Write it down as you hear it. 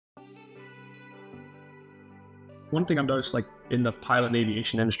one thing I've noticed, like in the pilot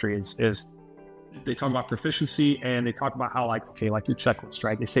aviation industry, is they talk about proficiency, and they talk about how, like, okay, like your checklist,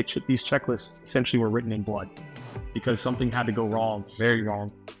 right? They say these checklists essentially were written in blood because something had to go wrong, very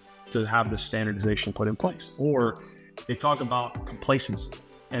wrong, to have the standardization put in place. Or they talk about complacency,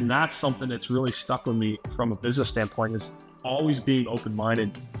 and that's something that's really stuck with me from a business standpoint, is always being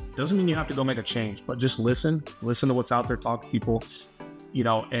open-minded. Doesn't mean you have to go make a change, but just listen to what's out there, talk to people, you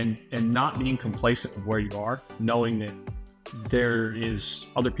know, and not being complacent with where you are, knowing that there is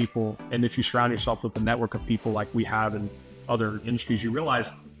other people. And if you surround yourself with a network of people like we have in other industries, you realize,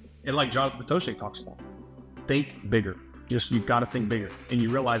 and like Jonathan Patoshe talks about, think bigger. Just, you've got to think bigger. And you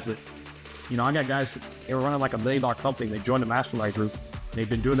realize that, you know, I got guys that they were running like $1 million company. They joined a mastermind group. They've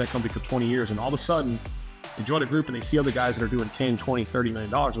been doing that company for 20 years. And all of a sudden they join a group and they see other guys that are doing 10, 20, $30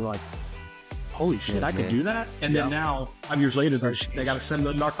 million. And they're like, holy shit, I could do that. And then now 5 years later, they got a $7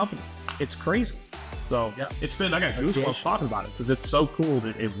 million company. It's crazy. So it's been, I got goosebumps talking about it because it's so cool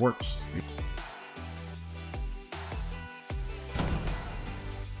that it works.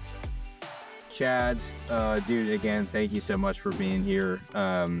 Chad, dude, again, thank you so much for being here.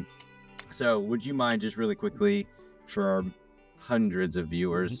 So would you mind just really quickly, for our hundreds of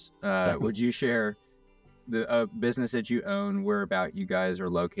viewers, would you share the business that you own, whereabout you guys are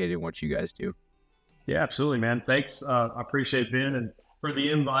located, and what you guys do? Yeah, absolutely, man. Thanks. I appreciate Ben and for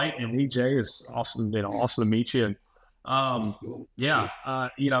the invite, and EJ, is awesome. You know, awesome to meet you. And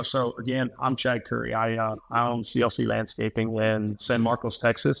you know, so again, I'm Chad Curry. I own CLC Landscaping in San Marcos,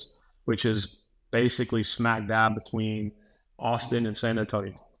 Texas, which is basically smack dab between Austin and San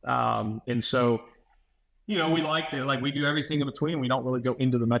Antonio. And so, you know, we do everything in between. We don't really go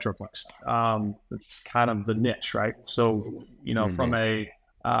into the metroplex. It's kind of the niche, right? So, you know, from a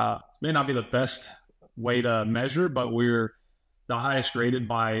may not be the best way to measure, but we're the highest rated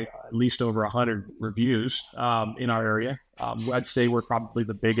by at least over 100 reviews in our area. I'd say we're probably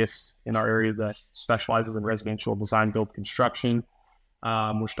the biggest in our area that specializes in residential design, build, construction.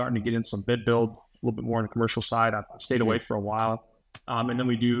 We're starting to get in some bid build, a little bit more on the commercial side. I've stayed away for a while. And then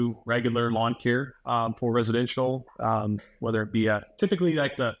we do regular lawn care for residential, whether it be typically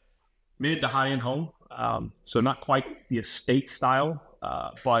like the mid to high end home. So not quite the estate style,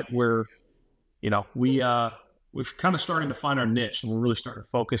 but we're, you know, we've kind of starting to find our niche, and we're really starting to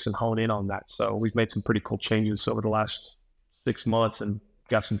focus and hone in on that. So we've made some pretty cool changes over the last 6 months, and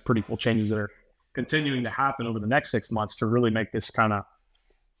got some pretty cool changes that are continuing to happen over the next 6 months to really make this kind of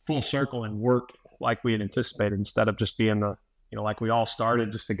full circle and work like we had anticipated, instead of just being the, you know, like we all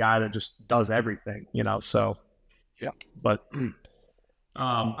started, just a guy that just does everything, you know. So but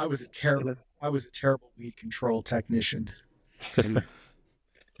I was a terrible weed control technician.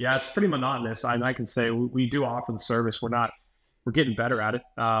 Yeah, it's pretty monotonous. I can say we do offer the service. We're getting better at it.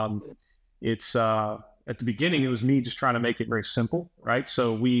 It's at the beginning, it was me just trying to make it very simple, right?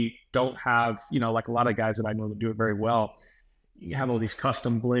 So we don't have, you know, like a lot of guys that I know that do it very well. You have all these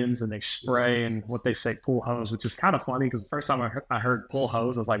custom blends, and they spray and what they say pull hose, which is kind of funny because the first time I heard pull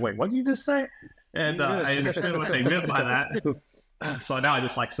hose, I was like, wait, what did you just say? And I understood what they meant by that. So now I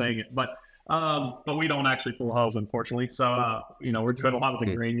just like saying it, but we don't actually pull hose, unfortunately. So, you know, we're doing a lot of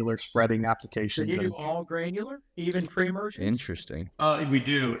the granular spreading applications. So you do all granular, even pre-emergence? Interesting. We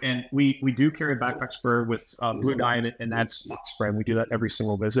do. And we do carry a backpack sprayer with blue dye in it, and that's spray. And we do that every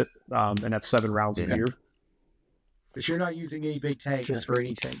single visit. And that's 7 rounds a year. But you're not using any big tanks or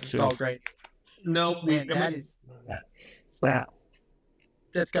anything. It's all great. No,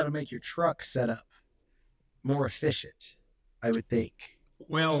 that's got to make your truck setup more efficient, I would think.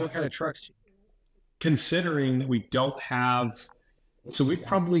 Well, what kind of trucks? Considering that we don't have, so we've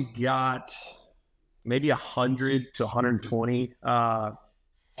probably got maybe 100 to 120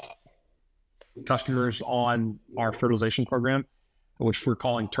 customers on our fertilization program, which we're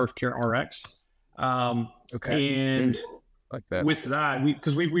calling Turf Care RX. And like that. With that,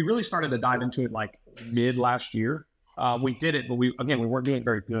 because we really started to dive into it like mid last year. We did it, but we weren't doing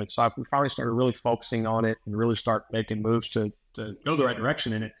very good. So we finally started really focusing on it and really start making moves to go the right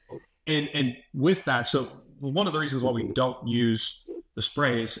direction in it. And with that, so one of the reasons why we don't use the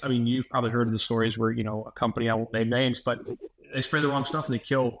sprays, I mean, you've probably heard of the stories where, you know, a company, I won't name names, but they spray the wrong stuff and they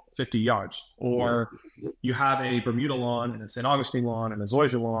kill 50 yards. Or you have a Bermuda lawn and a St. Augustine lawn and a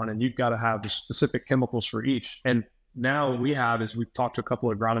Zoysia lawn, and you've got to have the specific chemicals for each. And now what we have is we've talked to a couple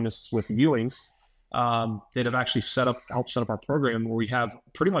of agronomists with Ewing's that have actually helped set up our program, where we have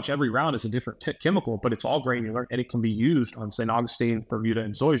pretty much every round is a different chemical, but it's all granular, and it can be used on St. Augustine, Bermuda,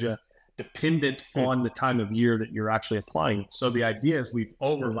 and Zoysia, dependent on the time of year that you're actually applying. So the idea is we've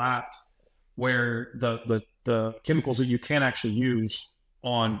overlapped where the chemicals that you can actually use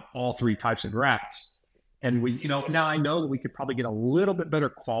on all 3 types of grass And we, now I know that we could probably get a little bit better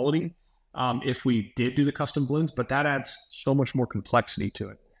quality if we did do the custom blends, but that adds so much more complexity to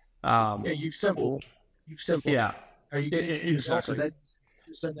it. You've simplified. Yeah. Are you getting results? Is that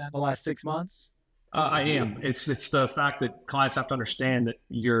in the last 6 months? I am. It's the fact that clients have to understand that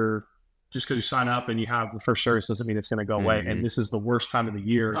just because you sign up and you have the first service doesn't mean it's going to go away. And this is the worst time of the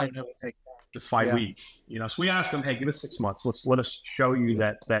year. I know it takes just 5 weeks. So we ask them, hey, give us 6 months. Let us show you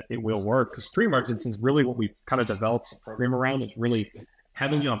that it will work. Because pre-emergence is really what we kind of developed the program around. It's really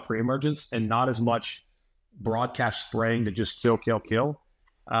heavily on pre-emergence and not as much broadcast spraying to just kill.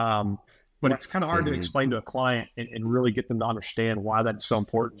 But it's kind of hard to explain to a client and really get them to understand why that's so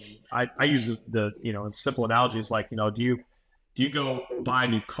important. I use the simple analogy is like, do you go buy a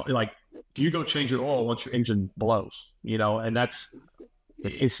new car, like, do you go change your oil once your engine blows, and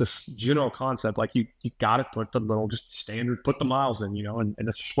it's this general concept. Like you got to put the little, just standard, put the miles in, and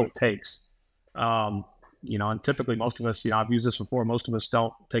that's just what it takes. And typically most of us, I've used this before. Most of us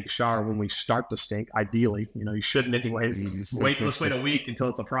don't take a shower when we start to stink. Ideally, you shouldn't anyways. Let's wait a week until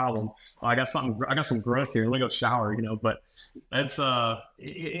it's a problem. I got some growth here. Let me go shower, but that's,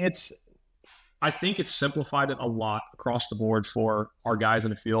 I think it's simplified it a lot across the board for our guys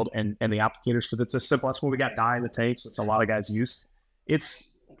in the field and the applicators, because it's as simple. That's when we got dye in the tanks, which a lot of guys use.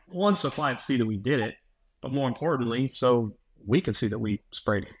 It's one, so clients see that we did it, but more importantly, so we can see that we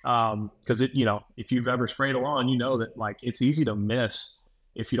sprayed it. Because if you've ever sprayed a lawn, that like it's easy to miss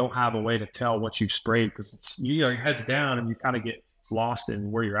if you don't have a way to tell what you've sprayed, because it's your head's down and you kind of get lost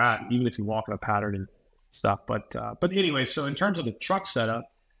in where you're at, even if you walk in a pattern and stuff. But anyway, so in terms of the truck setup,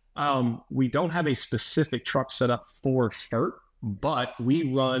 we don't have a specific truck setup for FERT, but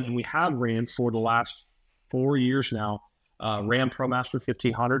we run and we have ran for the last 4 years now. Ram ProMaster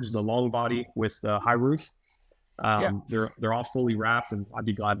 1500s, the long body with the high roof. They're all fully wrapped, and I'd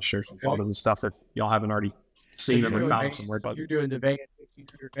be glad to share some photos and stuff if y'all haven't already seen them or found somewhere. But you're doing the van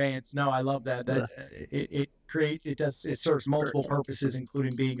 1500 vans. No, I love that. It serves multiple purposes,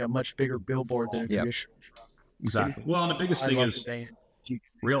 including being a much bigger billboard than a traditional truck. Exactly. Well, and the biggest thing is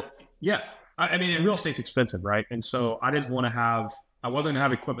real. Yeah. I mean, real estate's expensive, right? And so I wasn't going to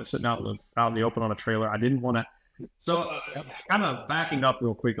have equipment sitting out in the open on a trailer. I didn't want to. So kind of backing up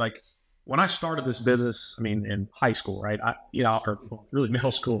real quick, like when I started this business, I mean, in high school, right? Or really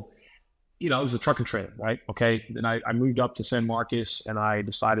middle school, it was a truck and trailer, right? Okay. Then I moved up to San Marcos and I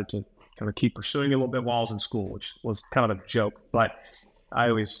decided to kind of keep pursuing it a little bit while I was in school, which was kind of a joke, but I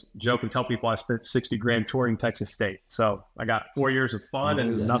always joke and tell people I spent $60,000 touring Texas State. So I got 4 years of fun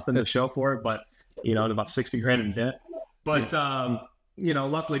and nothing to show for it, but about $60,000 in debt. But,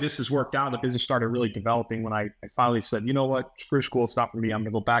 luckily this has worked out. The business started really developing when I finally said, you know what, screw school, it's not for me. I'm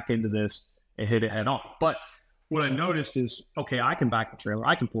gonna go back into this and hit it head on. But what I noticed is, okay, I can back a trailer,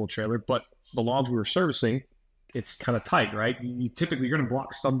 I can pull a trailer, but the lawns we were servicing, it's kind of tight, right? Typically you're gonna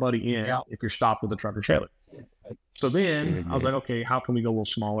block somebody in if you're stopped with a truck or trailer. So then I was like, okay, how can we go a little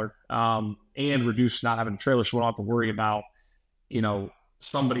smaller and reduce not having a trailer, so we don't have to worry about,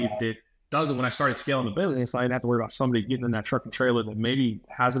 somebody that doesn't. When I started scaling the business, I didn't have to worry about somebody getting in that truck and trailer that maybe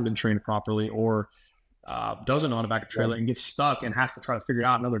hasn't been trained properly or doesn't know how to back a trailer and gets stuck and has to try to figure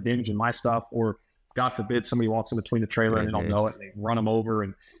out another damaging my stuff, or God forbid somebody walks in between the trailer and they don't know it, and they run them over.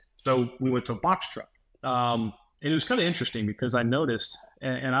 And so we went to a box truck. And it was kind of interesting because I noticed,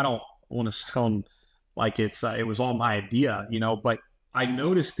 and I don't want to sound like it was all my idea, but I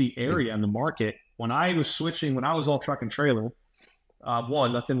noticed the area in the market when I was switching, when I was all truck and trailer.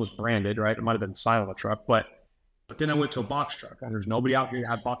 One, nothing was branded, right? It might have been signed on the truck, but then I went to a box truck, and there's nobody out here that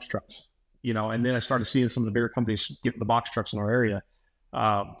had box trucks, and then I started seeing some of the bigger companies get the box trucks in our area.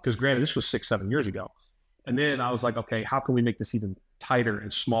 Because granted, this was 6-7 years ago. And then I was like, okay, how can we make this even tighter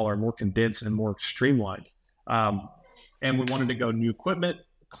and smaller, more condensed and more streamlined? And we wanted to go new equipment,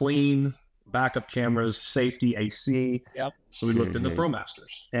 clean, backup cameras, safety, AC. So we looked into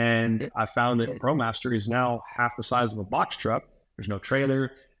ProMasters, and I found that ProMaster is now half the size of a box truck. There's no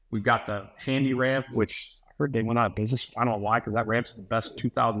trailer. We've got the handy ramp, which I heard they went out of business. I don't know why, because that ramp's the best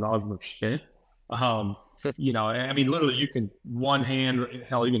 $2,000 we've spent. I mean, literally you can one hand,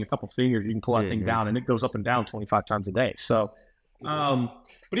 hell, even a couple fingers, you can pull that thing down, and it goes up and down 25 times a day. So, but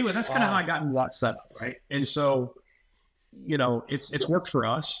anyway, that's kind of how I got into that setup, right? And so, it's worked for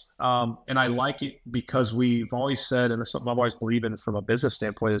us. And I like it because we've always said, and it's something I've always believed in from a business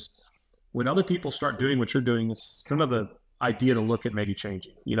standpoint, is when other people start doing what you're doing, it's kind of the idea to look at maybe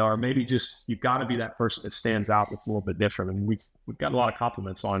changing, or maybe just, you've got to be that person that stands out that's a little bit different. And we've got a lot of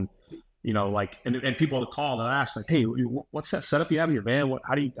compliments on, and people that call and ask like, hey, what's that setup you have in your van?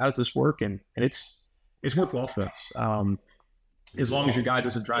 How does this work? And it's worked well for us. As long as your guy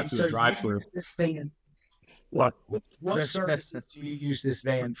doesn't drive through the drive-through. What services do you use this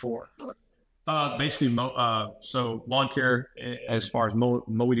van for? Basically, so lawn care as far as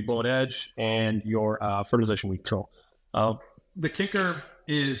weedy bullet edge and your fertilization weed control. The kicker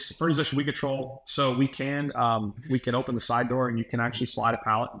is fertilization weed control. So we can open the side door and you can actually slide a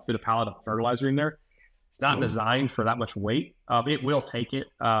pallet and fit a pallet of fertilizer in there. It's not designed for that much weight. It will take it.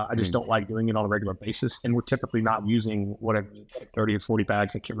 I just don't like doing it on a regular basis. And we're typically not using whatever, 30 or 40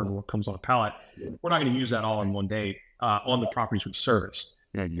 bags. I can't remember what comes on a pallet. We're not going to use that all in one day on the properties we service.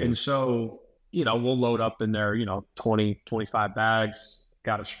 And so, we'll load up in there, 20, 25 bags,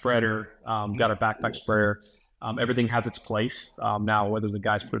 got a spreader, got a backpack sprayer. Everything has its place. Now, whether the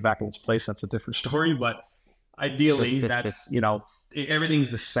guys put it back in its place, that's a different story. But ideally, that's,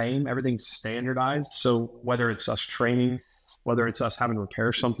 everything's the same. Everything's standardized. So whether it's us training, whether it's us having to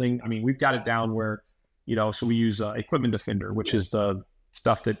repair something, I mean, we've got it down where, so we use Equipment Defender, which is the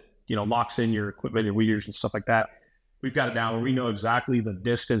stuff that, locks in your equipment and weeders and stuff like that. We've got it down where we know exactly the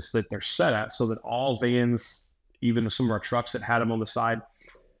distance that they're set at so that all vans, even some of our trucks that had them on the side,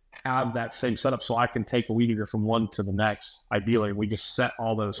 have that same setup. So I can take a weed eater from one to the next. Ideally, we just set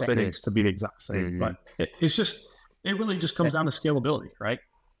all those fittings to be the exact same. But it really just comes down to scalability, right?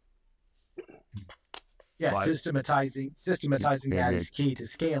 Yeah, systematizing that is key to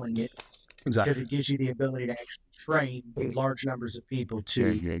scaling it. Exactly. Because it gives you the ability to actually train large numbers of people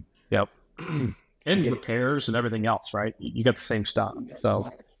to. Yep. And repairs and everything else, right? You got the same stuff.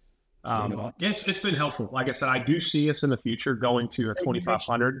 So it's been helpful. Like I said, I do see us in the future going to a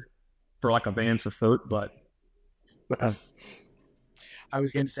 2,500 for like a van for foot, but I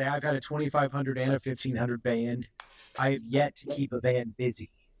was going to say I've had a 2,500 and a 1,500 van. I have yet to keep a van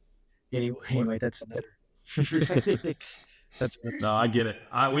busy. Anyway, that's another. No, I get it.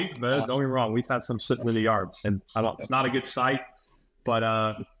 Don't get me wrong. We've had some sitting in the yard, and it's not a good sight, but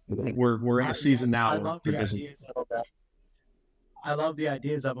we're in the season now. I love the ideas of that. I love the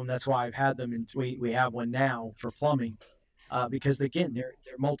ideas of them. That's why I've had them, and we have one now for plumbing, because again, they're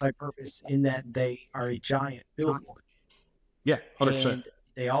multi-purpose in that they are a giant billboard. Yeah, 100%. And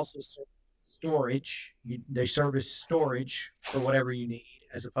they also service storage. They service storage for whatever you need,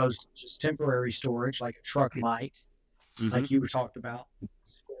 as opposed to just temporary storage like a truck might, like you were talked about.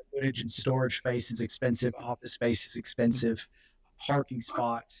 Square footage and storage space is expensive. Office space is expensive. Parking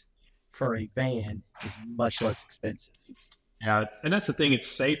spot for a van is much less expensive. Yeah, and that's the thing. It's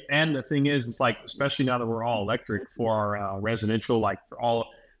safe, and the thing is, it's like, especially now that we're all electric for our residential, like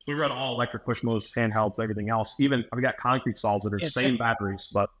we run all electric push motors, handhelds, everything else. Even we got concrete saws that are same batteries,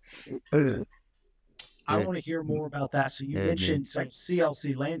 but I want to hear more about that. So you mentioned some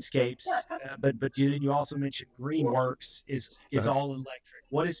CLC landscapes, but you also mentioned Greenworks is all electric.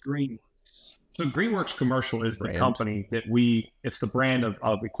 What is Greenworks? So Greenworks Commercial is the company that it's the brand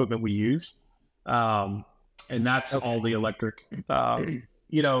of equipment we use. And that's all the electric, but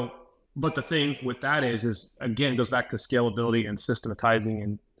the thing with that is again, it goes back to scalability and systematizing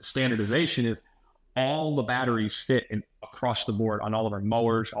and standardization is all the batteries fit across the board on all of our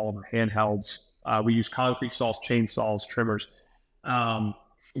mowers, all of our handhelds. We use concrete saws, chainsaws, trimmers.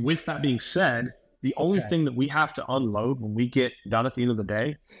 With that being said, the only thing that we have to unload when we get done at the end of the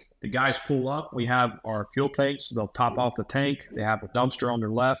day, the guys pull up, we have our fuel tanks, they'll top off the tank, they have a dumpster on their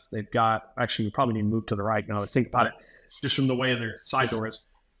left, they've got, actually we probably need to move to the right now to think about it, just from the way their side door is.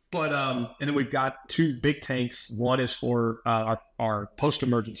 But, and then we've got two big tanks. One is for our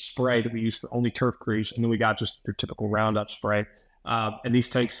post-emergence spray that we use for only turf crews, and then we got just your typical Roundup spray. And these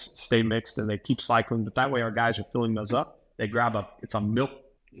tanks stay mixed and they keep cycling, but that way our guys are filling those up. They grab it's a milk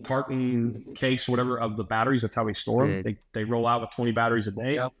carton case, whatever, of the batteries. That's how we store them. They roll out with 20 batteries a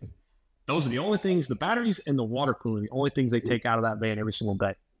day. Yep. Those are the only things, the batteries and the water cooler, the only things they take out of that van every single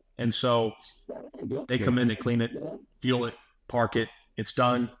day. And so they come in, they clean it, fuel it, park it, it's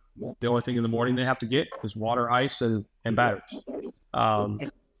done. The only thing in the morning they have to get is water, ice, and batteries. So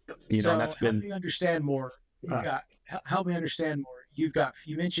that's been. Help me understand more. Help me understand more.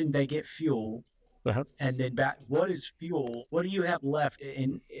 You mentioned they get fuel. And then what is fuel? What do you have left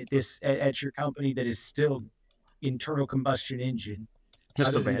at your company that is still internal combustion engine?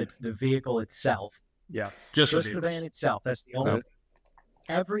 Just the van. The vehicle itself. Yeah, just the van itself. That's the only.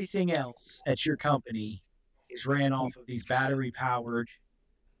 Everything else at your company is ran off of these battery-powered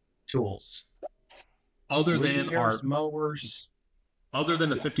tools. Other than our mowers. Other than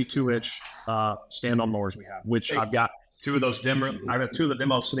the 52-inch stand-on mowers we have, which I've got two of those I have two of the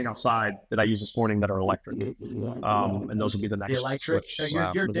demos sitting outside that I used this morning that are electric, and those will be the next. The electric. So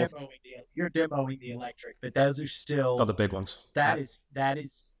you're demoing the electric, but those are still the big ones. That is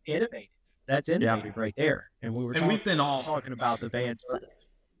innovative. That's innovative right there. And we've been all talking about the vans.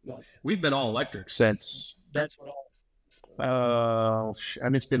 We've been all electric since That's what all. I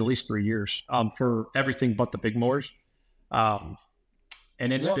mean, it's been at least 3 years for everything but the big mowers. And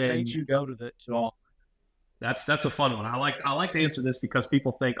it's What been. made you go to all? That's a fun one. I like to answer this because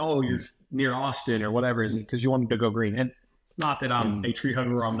people think, oh, you're near Austin or whatever, is it because you wanted to go green? And it's not that I'm a tree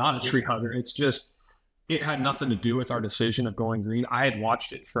hugger or I'm not a tree hugger. It's just it had nothing to do with our decision of going green. I had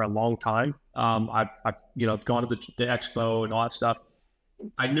watched it for a long time. I've gone to the expo and all that stuff.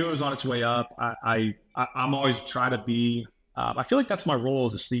 I knew it was on its way up. I'm always trying to be. I feel like that's my role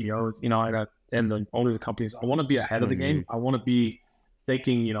as a CEO. And the owner of the companies. I want to be ahead of the game. I want to be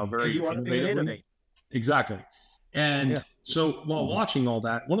thinking, very innovatively. Exactly. And so while watching all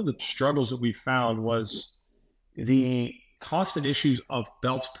that, one of the struggles that we found was the constant issues of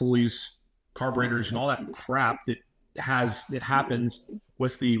belts, pulleys, carburetors, and all that crap that happens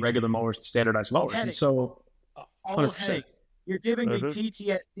with the regular mowers and standardized mowers. And so 100%. You're giving me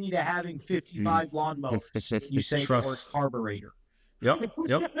PTSD to having 55 lawnmowers. You say for carburetor. Yep.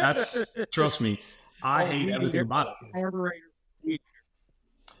 Trust me. I hate everything about it. Carburetor.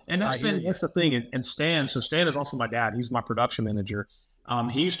 And that's the thing. And Stan is also my dad. He's my production manager.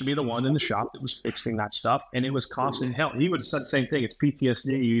 He used to be the one in the shop that was fixing that stuff, and it was constant hell. He would have said the same thing. It's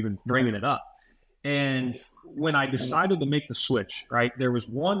PTSD, even bringing it up. And when I decided to make the switch, right, there was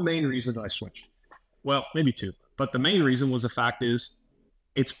one main reason that I switched. Well, maybe two, but the main reason was the fact is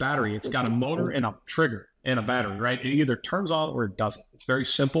it's battery. It's got a motor and a trigger and a battery, right? It either turns on or it doesn't. It's very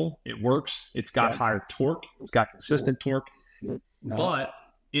simple. It works. It's got higher torque. It's got consistent torque, but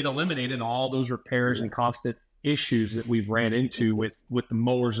it eliminated all those repairs and constant issues that we've ran into with the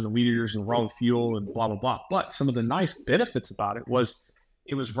mowers and the weed eaters and wrong fuel and blah, blah, blah. But some of the nice benefits about it was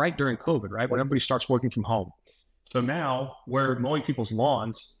right during COVID, right? When everybody starts working from home. So now we're mowing people's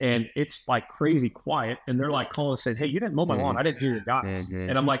lawns and it's like crazy quiet. And they're like calling and saying, hey, you didn't mow my lawn. I didn't hear your guys.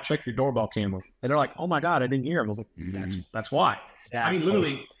 And I'm like, check your doorbell camera. And they're like, oh my God, I didn't hear him. I was like, that's why. I mean,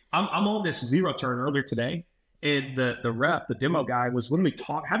 literally, I'm on this zero turn earlier today. And the demo guy was literally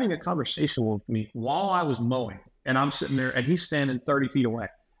having a conversation with me while I was mowing. And I'm sitting there and he's standing 30 feet away.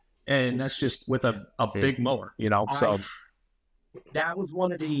 And that's just with a big mower, so. That was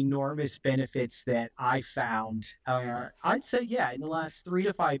one of the enormous benefits that I found. I'd say, in the last 3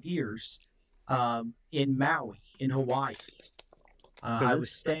 to 5 years in Maui, in Hawaii. I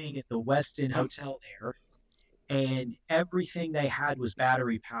was staying at the Westin Hotel there. And everything they had was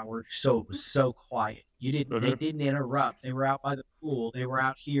battery powered, so it was so quiet. They didn't interrupt. They were out by the pool. They were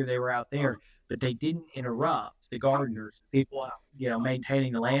out here. They were out there, but they didn't interrupt the gardeners, people out,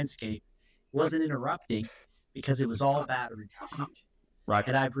 maintaining the landscape. It wasn't interrupting because it was all battery powered. Right.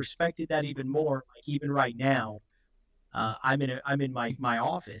 And I've respected that even more. Like even right now, I'm in my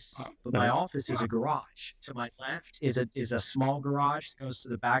office, but my office is a garage. To my left is a small garage that goes to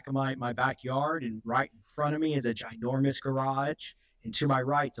the back of my backyard, and right in front of me is a ginormous garage, and to my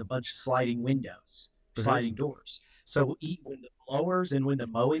right's a bunch of sliding windows, sliding doors. So when the blowers and when the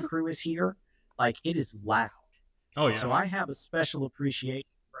mowing crew is here, like it is loud. Oh yeah. So I have a special appreciation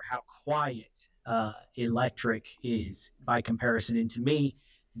for how quiet electric is by comparison, and to me,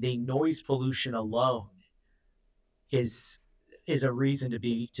 the noise pollution alone is a reason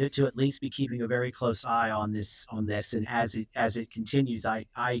to at least be keeping a very close eye on this. And as it continues,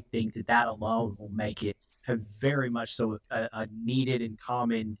 I think that alone will make it a very much so a needed and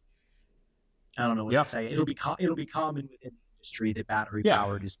common. I don't know what to say. It'll be common within the industry that battery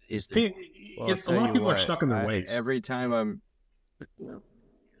powered is. A lot of people are stuck in their ways. Every time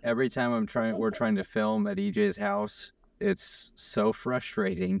we're trying to film at EJ's house, it's so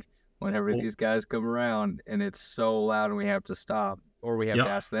frustrating. Whenever these guys come around and it's so loud and we have to stop, or we have to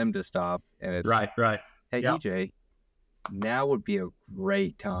ask them to stop, and it's right. Hey, EJ, now would be a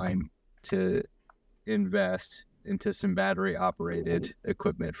great time to invest into some battery operated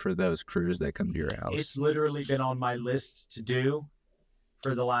equipment for those crews that come to your house. It's literally been on my list to do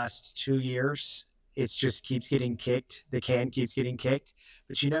for the last 2 years. It just keeps getting kicked. The can keeps getting kicked.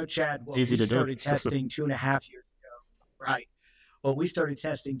 But Chad, we started testing 2.5 years ago, right? What we started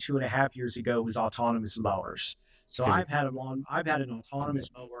testing 2.5 years ago was autonomous mowers. So I've had an autonomous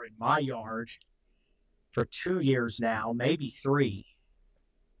mower in my yard for 2 years now, maybe 3.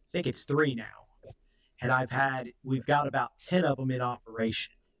 I think it's 3 now. And we've got about 10 of them in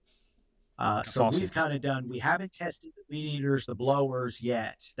operation. So awesome. We've kind of done, we haven't tested the weed eaters, the blowers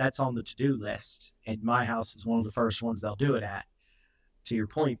yet. That's on the to-do list. And my house is one of the first ones they'll do it at, to your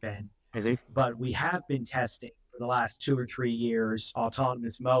point, Ben. But we have been testing for the last 2 or 3 years,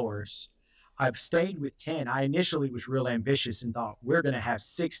 autonomous mowers. I've stayed with 10. I initially was real ambitious and thought we're going to have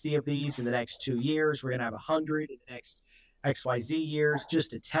 60 of these in the next 2 years. We're going to have 100 in the next XYZ years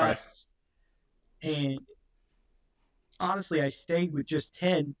just to test. Right. And honestly, I stayed with just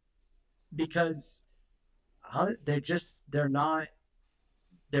 10 because they're not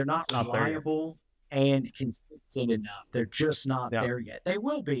reliable and consistent enough. They're just not there yet. They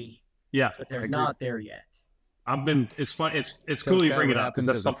will be, but they're not there yet. It's fun. It's cool you bring it up because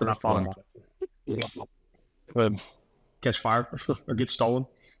that's something I thought about. Catch fire or get stolen.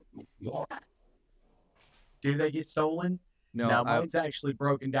 Do they get stolen? No, mine's actually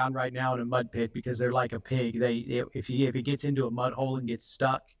broken down right now in a mud pit because they're like a pig. If it gets into a mud hole and gets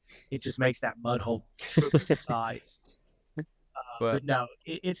stuck, it just makes that mud hole triple the size. But no,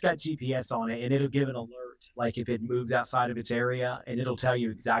 it's got GPS on it, and it'll give an alert, like if it moves outside of its area, and it'll tell you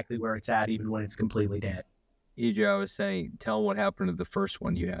exactly where it's at, even when it's completely dead. EJ, I was saying, tell what happened to the first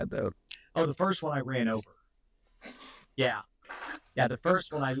one you had, though. Oh, the first one I ran over. Yeah, the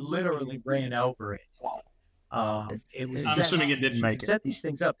first one I literally ran over it. It was. I'm assuming it didn't make it. Set these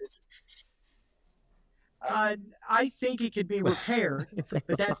things up. I think it could be repaired, but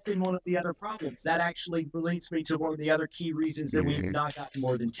that's been one of the other problems. That actually leads me to one of the other key reasons that we've not gotten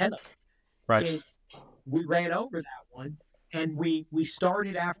more than 10 of them. Right. Is we ran over that one, and we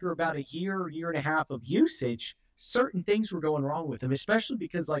started after about a year and a half of usage. Certain things were going wrong with them, especially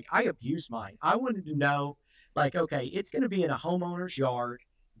because like I abused mine. I wanted to know, like, okay, it's going to be in a homeowner's yard.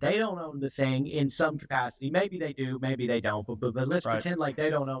 They don't own the thing in some capacity. Maybe they do, maybe they don't. But let's pretend like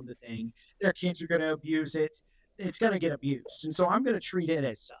they don't own the thing. Their kids are going to abuse it. It's going to get abused, and so I'm going to treat it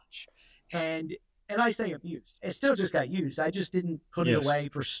as such. And I say abused. It still just got used. I just didn't put it away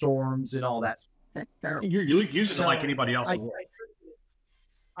for storms and all that. You use it like anybody else.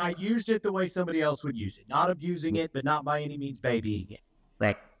 I used it the way somebody else would use it. Not abusing it, but not by any means babying it.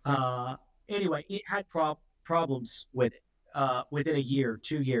 Right. Anyway, it had problems with it. Within a year,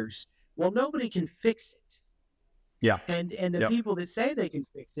 2 years. Well, nobody can fix it. Yeah. And the people that say they can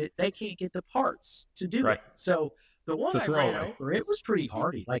fix it, they can't get the parts to do it. So the one I ran over, it was pretty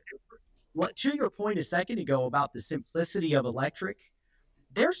hardy. Like, to your point a second ago about the simplicity of electric,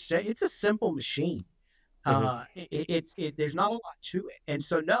 it's a simple machine. There's not a lot to it. And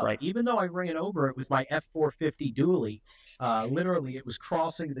so even though I ran over it with my F450 dually, literally it was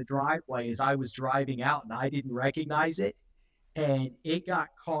crossing the driveway as I was driving out, and I didn't recognize it. And it got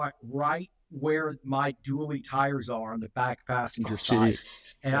caught right where my dually tires are on the back passenger side.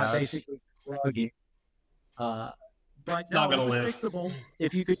 And I basically drug it. But no, it was fixable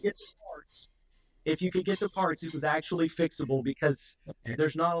if you could get the parts. If you could get the parts, it was actually fixable because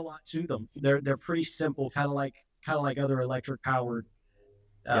there's not a lot to them. They're pretty simple, kind of like other electric powered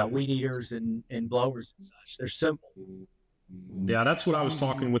weed eaters and blowers and such. They're simple. Yeah, that's what I was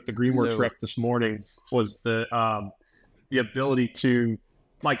talking with the Greenworks rep this morning, was the ability to,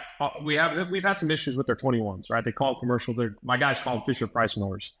 like, we've had some issues with their 21s, right? They call them commercial. My guys call them Fisher Price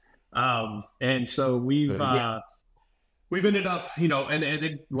mowers. And so we've ended up, and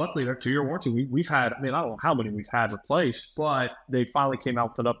then luckily they're 2-year warranty. We've had, I don't know how many we've had replaced, but they finally came out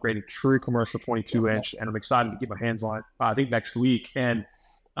with an upgraded true commercial 22-inch, and I'm excited to get my hands on it, I think next week. And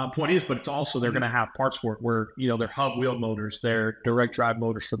point is, but it's also, they're going to have parts for it where, they're hub wheel motors, they're direct drive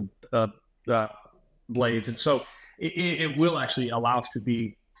motors for the blades. And so it will actually allow us to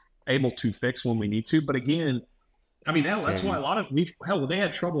be able to fix when we need to. But again, that's why a lot of they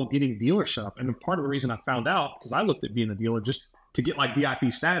had trouble getting dealer stuff. And part of the reason I found out, because I looked at being a dealer just to get like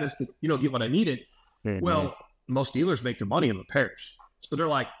DIP status to, get what I needed. Well, most dealers make their money in repairs. So they're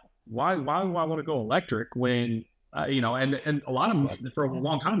like, why do I want to go electric when, and a lot of them for a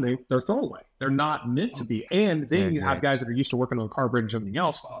long time, they're throwaway. They're not meant to be. And then you have guys that are used to working on carburetors and everything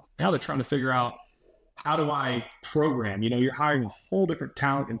else. Now they're trying to figure out, how do I program? You're hiring a whole different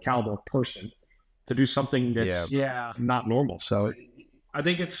talent and caliber person to do something that's not normal. So I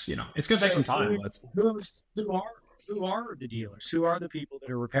think it's going to take some time. Who are the dealers? Who are the people that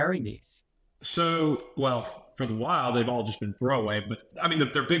are repairing these? So, well, for the while, they've all just been throwaway, but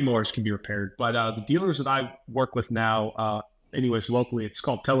their big mowers can be repaired. But the dealers that I work with now, anyways, locally, it's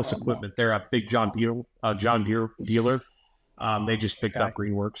called Telus Equipment. They're a big John Deere dealer. They just picked up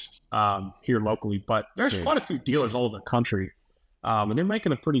Greenworks here locally, but there's quite a few dealers all over the country, and they're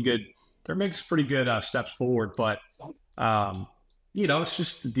making pretty good steps forward. But it's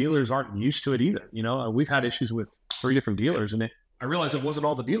just the dealers aren't used to it either. We've had issues with 3 different dealers, and I realized it wasn't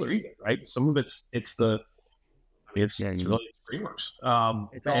all the dealer either, right? Some of it's really Greenworks.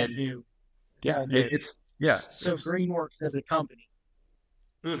 It's all new. So Greenworks as a company,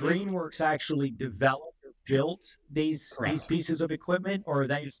 Greenworks actually developed or built these pieces of equipment, or are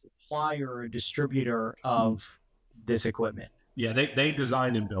they a supplier or a distributor of this equipment? Yeah, they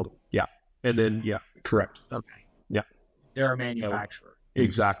design and build it. Yeah. And then, correct. Okay. Yeah. They're a manufacturer.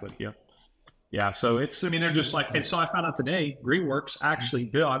 Exactly. Yeah. Yeah, so it's, I mean, they're just like, and so I found out today, Greenworks actually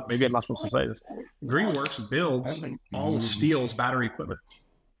build, maybe I'm not supposed to say this, Greenworks builds all of Steel's battery equipment.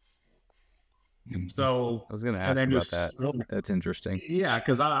 So I was going to ask and then about just, that. That's interesting. yeah,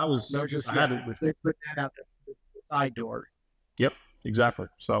 because I was, I had it. They put that out the side door. Yep, exactly.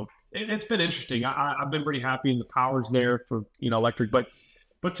 So it's been interesting. I've been pretty happy, and the power's there for, you know, electric.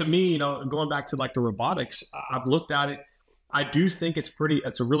 But to me, you know, going back to like the robotics, I've looked at it. I do think it's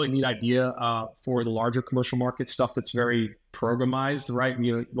a really neat idea for the larger commercial market stuff that's very programized, right?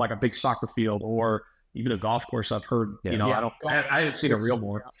 You know, like a big soccer field or even a golf course. I've heard, you know, I haven't seen a real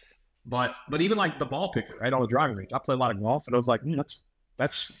more, but even like the ball picker, right, on the driving range. I play a lot of golf, and I was like,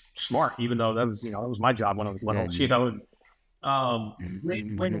 that's smart, even though that was, you know, that was my job when I was little, you know. When we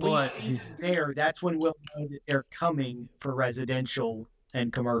see them there, that's when we'll know that they're coming for residential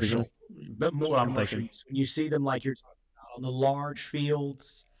and commercial, but more commercial. When you see them, like you're talking about, on the large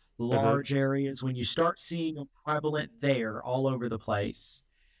fields, large areas, when you start seeing them prevalent there all over the place,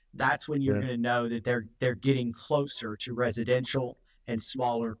 that's when you're going to know that they're getting closer to residential and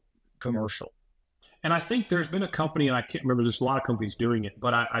smaller commercial. And I think there's been a company, and I can't remember, there's a lot of companies doing it,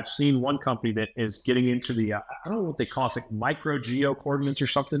 but I've seen one company that is getting into the, I don't know what they call it, like micro geo coordinates or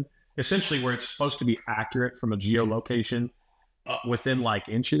something, essentially where it's supposed to be accurate from a geolocation within like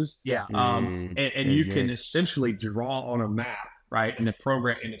inches. Yeah. And you can essentially draw on a map, right? And it's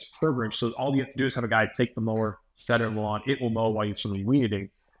programmed. So all you have to do is have a guy take the mower, set it in the lawn. It will mow while you're sort of weed eating.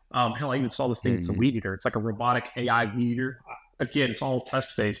 Hell, I even saw this thing. It's a weed eater. It's like a robotic AI weed eater. Again, it's all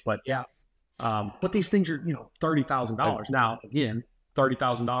test phase, but yeah. But these things are, you know, $30,000. Now, again,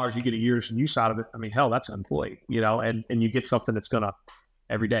 $30,000, you get a year's use out of it. I mean, hell, that's an employee, you know, and you get something that's going to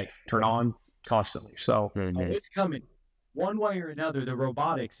every day turn on constantly. So it's coming one way or another. The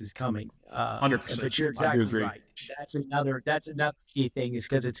robotics is coming. 100%. But you're exactly right. That's another key thing, is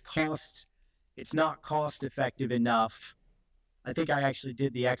because it's not cost effective enough. I think I actually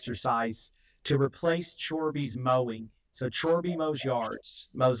did the exercise to replace Chorbie's mowing. So Chorbie mows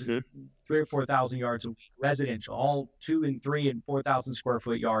 3,000 or 4,000 yards a week, residential, all 2,000 and 3,000 and 4,000 square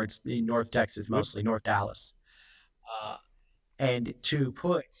foot yards in North Texas, mostly North Dallas. And to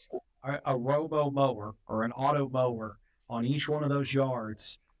put a robo mower or an auto mower on each one of those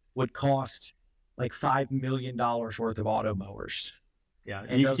yards would cost like $5 million worth of auto mowers. Yeah,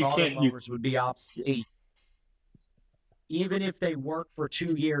 and those auto mowers would be obsolete, even if they work for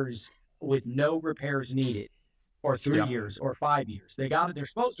 2 years with no repairs needed. Or 3 years or 5 years. They're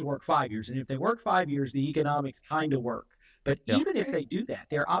supposed to work 5 years. And if they work 5 years, the economics kind of work. But even if they do that,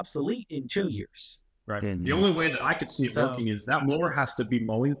 they're obsolete in 2 years. Right. The only way that I could see it working is that mower has to be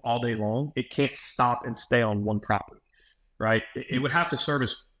mowing all day long. It can't stop and stay on one property, right? It would have to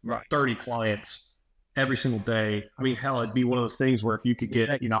service 30 clients every single day. I mean, hell, it'd be one of those things where if you could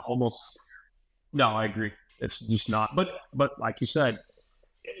get, you know, almost, no, I agree. It's just not, but like you said,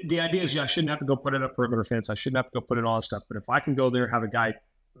 the idea is, I shouldn't have to go put in a perimeter fence. I shouldn't have to go put in all this stuff. But if I can go there, have a guy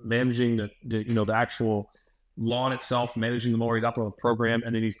managing the actual lawn itself, managing the mower, he's out there on the program,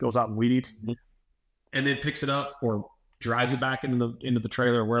 and then he goes out and weed eats, and then picks it up or drives it back into the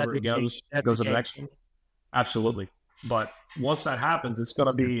trailer or wherever it goes to the next one. Absolutely. But once that happens, it's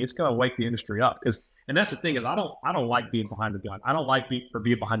gonna wake the industry up. And that's the thing, is I don't like being behind the gun. I don't like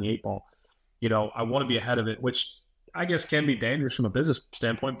being behind the 8 ball. You know, I want to be ahead of it, which I guess can be dangerous from a business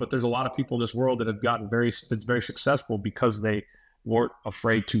standpoint, but there's a lot of people in this world that have gotten very successful because they weren't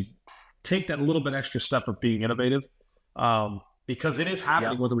afraid to take that little bit extra step of being innovative, because it is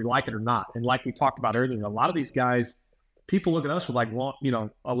happening whether we like it or not. And like we talked about earlier, a lot of these guys, people look at us with like, well, you know,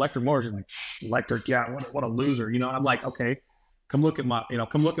 electric motors and like, electric, what a loser. You know, I'm like, okay, come look at my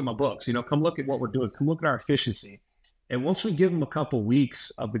books, you know, come look at what we're doing, come look at our efficiency. And once we give them a couple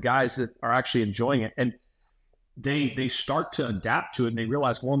weeks of the guys that are actually enjoying it, and they start to adapt to it, and they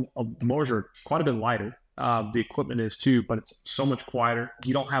realize, one, the motors are quite a bit lighter. The equipment is too, but it's so much quieter.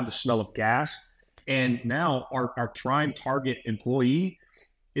 You don't have the smell of gas. And now our prime target employee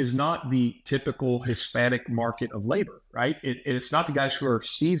is not the typical Hispanic market of labor, right? It's not the guys who are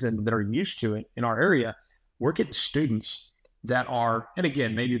seasoned that are used to it in our area. We're getting students that are, and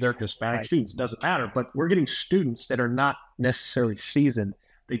again, maybe they're Hispanic students, it doesn't matter, but we're getting students that are not necessarily seasoned.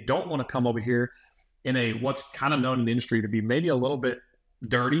 They don't want to come over here in what's kind of known in the industry to be maybe a little bit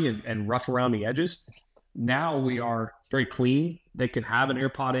dirty and rough around the edges. Now we are very clean. They can have an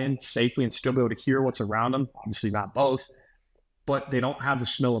AirPod in safely and still be able to hear what's around them. Obviously not both, but they don't have the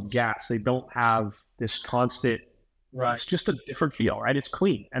smell of gas. They don't have this constant, it's just a different feel, right? It's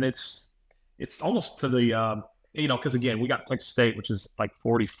clean. And it's almost to the, you know, because again, we got Texas State, which is like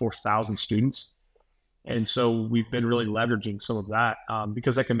 44,000 students. And so we've been really leveraging some of that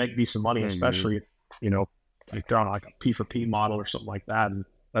because I can make decent money, especially if, if they're on like a P for P model or something like that, and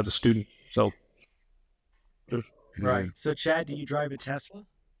as a student. So, right. So, Chad, do you drive a Tesla?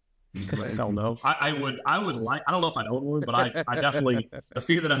 Hell no. I would like. I don't know if I'd own one, but I definitely, the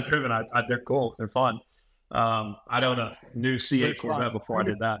few that I've driven, they're cool. They're fun. I'd own a new C8 Corvette before I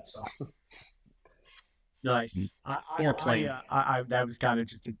did that. So. Nice. That was kind of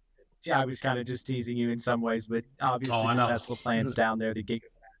just I was kind of just teasing you in some ways, but obviously the Tesla plant's down there, the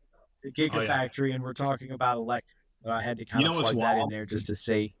Gigafactory, and we're talking about electric. So I had to kind of plug that in there just to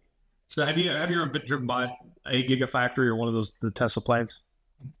see. So have you ever been driven by a Gigafactory or one of the Tesla plants?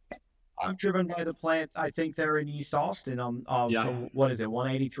 I'm driven by the plant. I think they're in East Austin on what is it,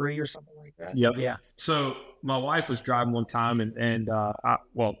 183 or something like that? Yep. Yeah. So my wife was driving one time, and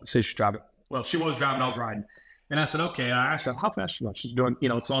say she's driving. Well, she was driving. I was riding, and I said, okay. And I asked her how fast she's doing.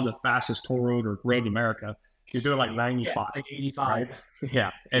 It's on the fastest toll road or road in America. She's doing like 95, like 85. Right?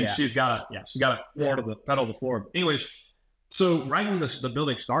 Yeah, and she's got a floor to the pedal to the floor. Anyways, so right when the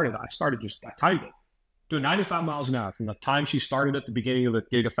building started, I timed it. Doing 95 miles an hour from the time she started at the beginning of the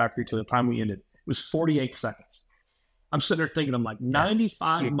Gigafactory to the time we ended. It was 48 seconds. I'm sitting there thinking, I'm like,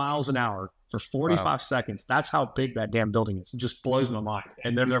 95 miles an hour for 45 seconds. That's how big that damn building is. It just blows my mind.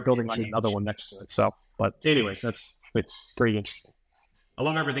 And then they're building like another one next to it. So, but anyways, it's pretty interesting. I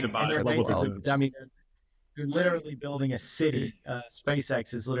love everything about it. I love what they're doing. I mean, you're literally building a city.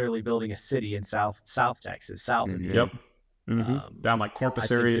 SpaceX is literally building a city in South Texas, south of you. Yep. Mm-hmm. Down like Corpus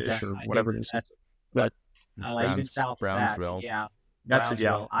area or whatever it is. But even south Brownsville. Of that, yeah, that's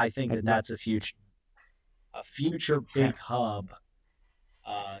Brownsville. I think that's a future big hub.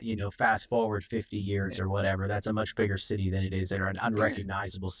 Fast forward 50 years or whatever, that's a much bigger city than it is. They're an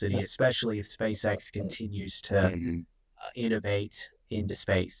unrecognizable city, especially if SpaceX continues to innovate into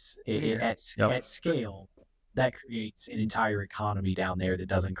space at scale. That creates an entire economy down there that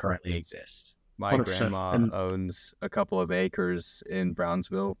doesn't currently exist. My grandma owns a couple of acres in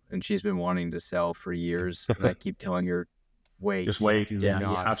Brownsville, and she's been wanting to sell for years. And I keep telling her, wait. Just wait. Yeah,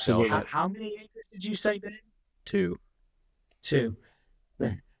 absolutely. How many acres did you say, Ben? 2.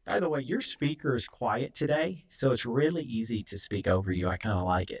 By the way, your speaker is quiet today, so it's really easy to speak over you. I kind of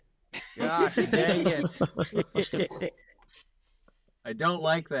like it. Gosh, dang it. I don't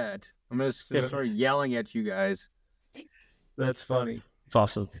like that. I'm going to start yelling at you guys. That's funny. It's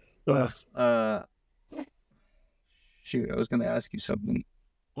awesome. Shoot, I was going to ask you something.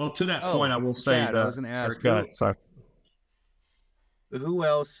 Well, to that point, I will say Chad, I was going to ask who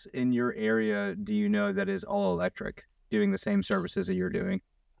else in your area do you know that is all electric, doing the same services that you're doing?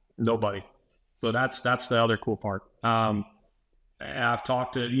 Nobody. So that's the other cool part. I've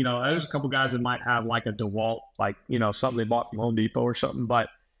talked to, there's a couple guys that might have like a DeWalt, like, something they bought from Home Depot or something, but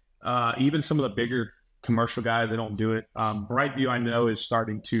even some of the bigger commercial guys, they don't do it. Brightview, I know, is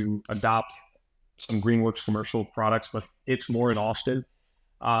starting to adopt some Greenworks commercial products, but it's more in Austin.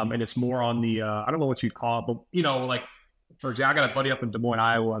 And it's more on the, I don't know what you'd call it, but, like, for example, I got a buddy up in Des Moines,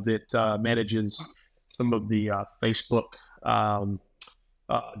 Iowa that manages some of the Facebook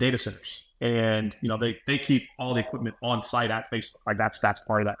data centers. And, they keep all the equipment on site at Facebook. Like that's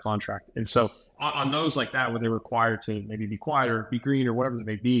part of that contract. And so on those like that, where they're required to maybe be quiet or be green or whatever it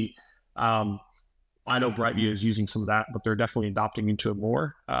may be, I know Brightview is using some of that, but they're definitely adopting into it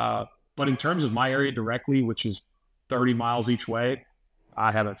more. But in terms of my area directly, which is 30 miles each way,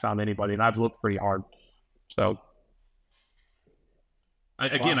 I haven't found anybody, and I've looked pretty hard. So,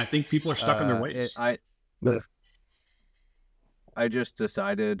 I think people are stuck in their ways. I just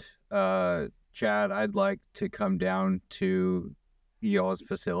decided, Chad, I'd like to come down to y'all's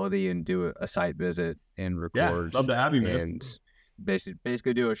facility and do a site visit and record. Yeah, love to have you, man. And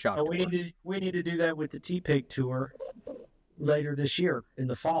basically do a shop tour. We need to do that with the T-Pig tour later this year in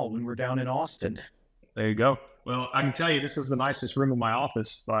the fall when we're down in Austin. There you go. Well, I can tell you this is the nicest room in my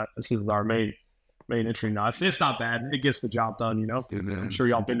office, but this is our main entry now. It's not bad. It gets the job done, I'm sure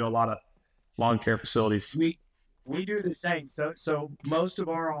y'all been to a lot of lawn care facilities. We do the same. So most of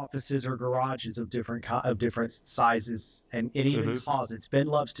our offices are garages of different sizes and even closets. Ben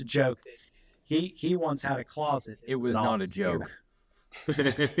loves to joke this. He once had a closet. It was not a joke.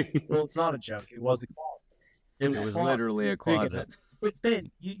 Well, it's not a joke. It was a closet. It was literally a closet. But Ben,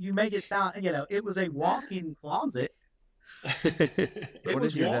 you make it sound, it was a walk-in closet. What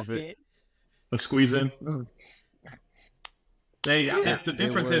is your definition? A squeeze in. The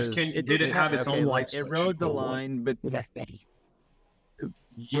difference is, did it have its own light switch? It rode the line, but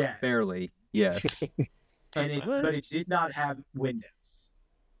yeah, barely. Yes, but it did not have windows.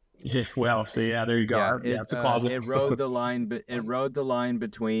 Yeah, well, see, there you go. Yeah, it's a closet. It rode the line, but it rode the line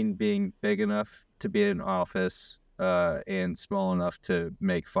between being big enough to be in an office and small enough to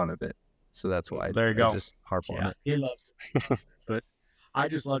make fun of it. So that's why There you I go. just harp on it. He loves it. But I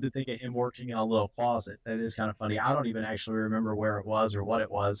just love to think of him working in a little closet. That is kind of funny. I don't even actually remember where it was or what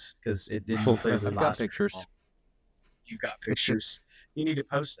it was because it didn't clearly I've got last. pictures. You've got pictures. You need to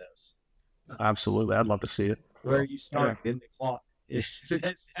post those. Absolutely. I'd love to see it. Where you started in the closet.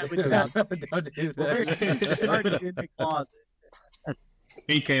 That would sound Don't do where you that. started in the closet.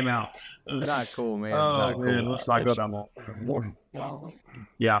 He came out. Not cool, man. Oh, Not man. cool. Let's not go down that.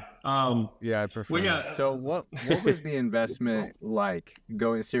 Yeah. Yeah, I prefer Well, yeah. that. So what was the investment like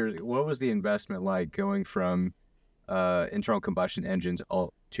going seriously? What was the investment like going from internal combustion engines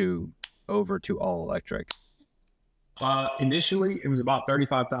over to all electric? Initially, it was about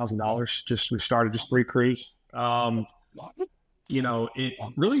 $35,000. We started just 3 crews. It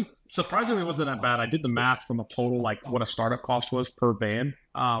really surprisingly wasn't that bad. I did the math from a total, like what a startup cost was per van.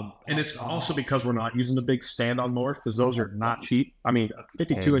 And it's also because we're not using the big stand-on mowers because those are not cheap. I mean, a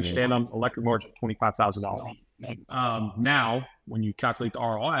 52-inch stand-on electric mower is $25,000. Now, when you calculate the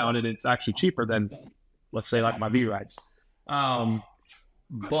ROI on it, it's actually cheaper than, let's say, like my V-Rides.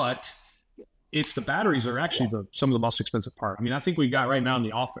 But it's the batteries are actually some of the most expensive part. I mean, I think we got right now in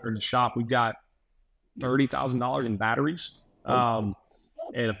the office or in the shop, we've got $30,000 in batteries.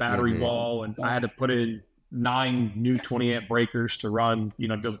 And a battery wall, and I had to put in 9 new 20-amp breakers to run, to be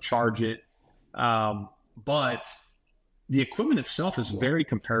able to charge it. But the equipment itself is very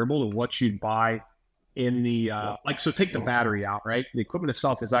comparable to what you'd buy in the so take the battery out, right? The equipment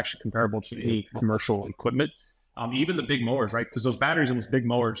itself is actually comparable to any commercial equipment, even the big mowers, right? Because those batteries in those big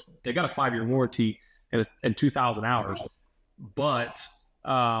mowers, they got a 5-year warranty and 2,000 hours, but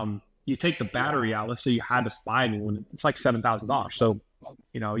you take the battery out. Let's say you had to buy a new one. It's like $7,000. So,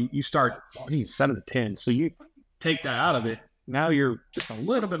 you start, I think it's 7 to 10. So you take that out of it. Now you're just a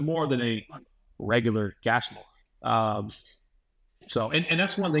little bit more than a regular gas mower. And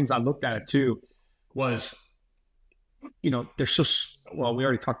that's one of the things I looked at it too was, they're so, well, we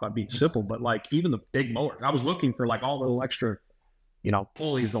already talked about being simple, but like even the big mowers, I was looking for like all the little extra,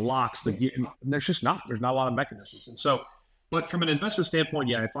 pulleys, the locks, there's not a lot of mechanisms. And so, but from an investment standpoint,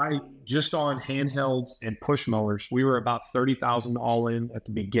 yeah, if I just on handhelds and push mowers, we were about $30,000 all in at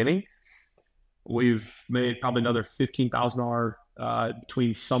the beginning. We've made probably another $15,000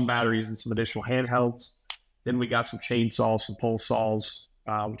 between some batteries and some additional handhelds. Then we got some chainsaws, some pole saws,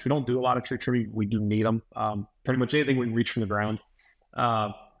 which we don't do a lot of tree trimming. We do need them. Pretty much anything we can reach from the ground.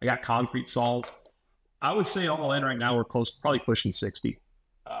 I got concrete saws. I would say all in right now, we're probably pushing 60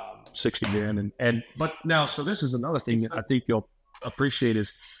 grand. But now, so this is another thing that I think you'll appreciate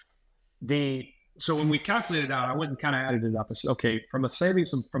is so when we calculated out, I went and kind of added it up. I said, okay, from the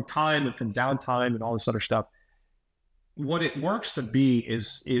savings from time and from downtime and all this other stuff, what it works to be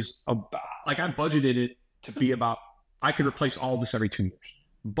is about, like I budgeted it to be about, I could replace all this every 2 years.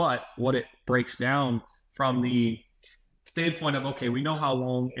 But what it breaks down from the standpoint of, okay, we know how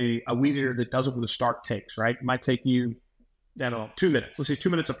long a weed eater that does it with a start takes, right? It might take you, I don't know, 2 minutes. Let's say 2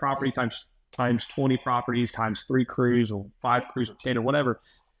 minutes of property times 20 properties times 3 crews or 5 crews or 10 or whatever.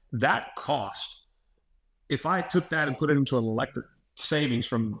 That cost, if I took that and put it into an electric savings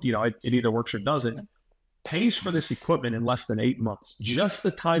from, it either works or doesn't, pays for this equipment in less than 8 months. Just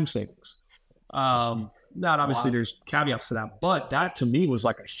the time savings. Not obviously there's caveats to that, but that to me was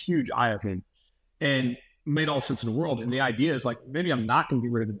like a huge eye-opener and made all sense in the world. And the idea is like, maybe I'm not going to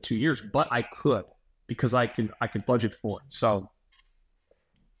get rid of it in 2 years, but I could. Because I could budget for it. So,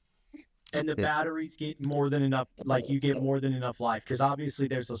 and the batteries get more than enough. Like you get more than enough life because obviously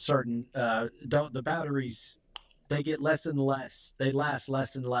there's a certain the batteries they get less and less. They last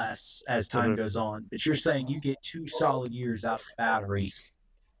less and less as time goes on. But you're saying you get 2 solid years out of the battery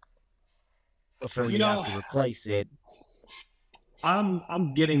before you have to replace it.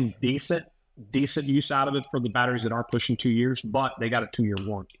 I'm getting decent use out of it for the batteries that are pushing 2 years, but they got a 2-year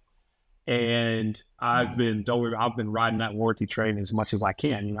warranty. And I've been riding that warranty train as much as I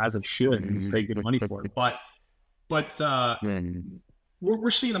can, as I should, and pay good money for it. But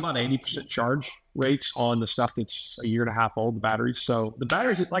we're seeing about 80% charge rates on the stuff that's a year and a half old, the batteries. So the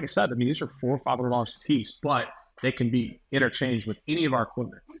batteries, like I said, I mean, these are $400 or $500 a piece, but they can be interchanged with any of our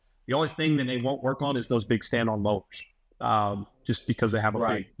equipment. The only thing that they won't work on is those big stand-on mowers, just because they have a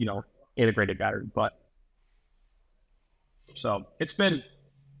big, integrated battery. But so it's been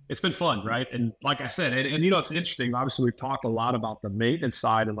fun, right? And like I said, and it's interesting. Obviously, we've talked a lot about the maintenance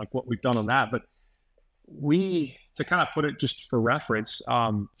side and like what we've done on that, but to kind of put it just for reference,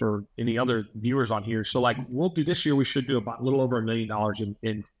 for any other viewers on here. So like we'll do this year, we should do about a little over $1 million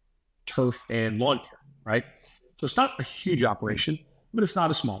in turf and lawn care, right? So it's not a huge operation, but it's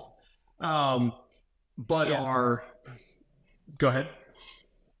not a small. but go ahead.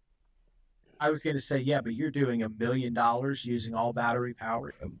 I was going to say, yeah, but you're doing $1 million using all battery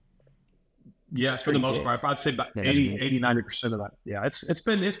powered. Yeah, for the most part, I'd say about 90% of that. Yeah, it's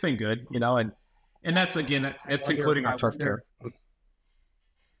been good, and that's again, it's including our trust care.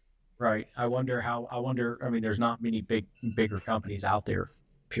 Right. I wonder. I mean, there's not many bigger companies out there,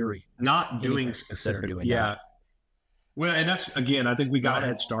 period. Not doing specific. Yeah. That. Well, and that's, again, I think we got a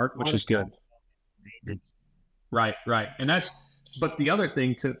head start, which is good. Right. And but the other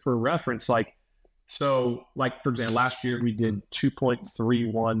thing for reference, for example, last year we did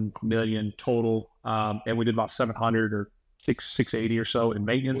 2.31 million total, and we did about 700 or 680 or so in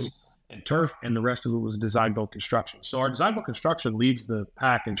maintenance and turf, and the rest of it was design build construction. So our design build construction leads the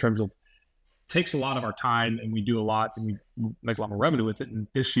pack in terms of takes a lot of our time, and we do a lot, and we make a lot more revenue with it. And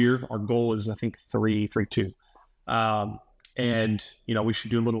this year our goal is, I think, 3.2. And we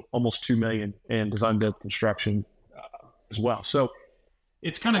should do almost 2 million in design build construction as well. So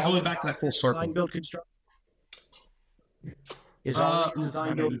it's kind of going back to that full circle. Design build construction is all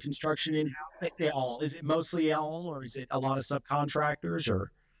design build construction in-house. Is it mostly all, or is it a lot of subcontractors?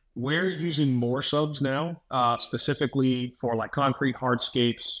 Or we're using more subs now, specifically for like concrete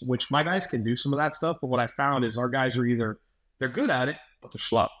hardscapes, which my guys can do some of that stuff. But what I found is our guys are they're good at it, but they're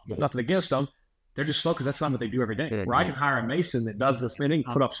slow. Nothing against them. They're just slow because that's not what they do every day. Where I can hire a mason that does this, and they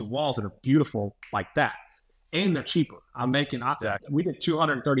can put up some walls that are beautiful like that. And they're cheaper. We did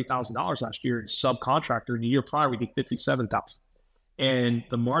 $230,000 last year in subcontractor. The year prior, we did $57,000. And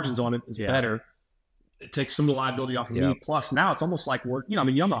the margins on it is better. It takes some of the liability off of me. Plus, now it's almost like work. You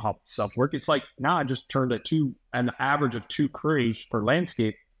know how stuff work. It's like now I just turned an average of 2 crews per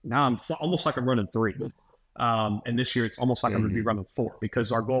landscape. Now I'm almost like I'm running 3. And this year it's almost like I'm going to be running 4,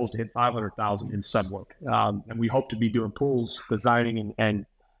 because our goal is to hit 500,000 in sub work. And we hope to be doing pools, designing, and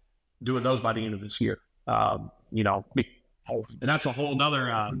doing those by the end of this year. And that's a whole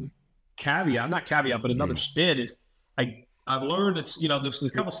nother caveat, not caveat, but another spin is I've learned there's a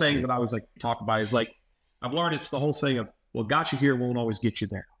couple sayings that I always talk about is I've learned it's the whole saying of, well, got you here won't always get you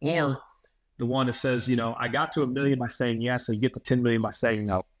there. Or the one that says, I got to 1 million by saying yes, so you get to 10 million by saying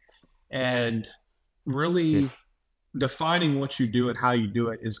no. And really defining what you do and how you do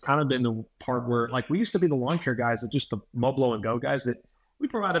it is kind of been the part where, we used to be the lawn care guys, that just the mow, blow, and go guys, that we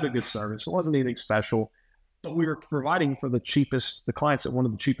provided a good service. It wasn't anything special, but we were providing for the clients that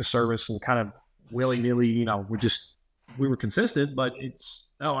wanted the cheapest service, and kind of willy-nilly, we were consistent, but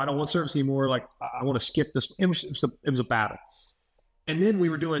I don't want service anymore. I want to skip this. It was a battle. And then we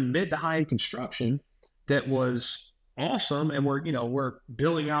were doing mid to high end construction that was awesome. And we're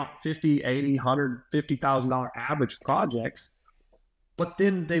billing out $50,000, $80,000, $150,000 average projects, but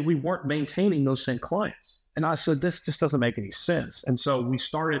then we weren't maintaining those same clients. And I said, this just doesn't make any sense. And so we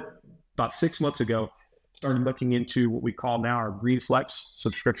started about 6 months ago, started looking into what we call now our Green Flex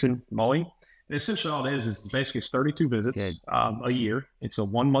subscription mowing. And essentially all it is basically it's 32 visits a year. It's a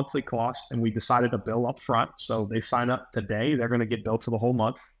 1 monthly cost, and we decided to bill up front. So they sign up today, they're going to get billed for the whole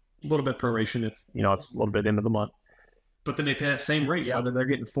month. A little bit proration if, it's a little bit into the month. But then they pay that same rate, whether they're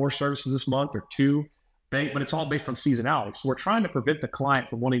getting 4 services this month or 2. But it's all based on seasonality. So we're trying to prevent the client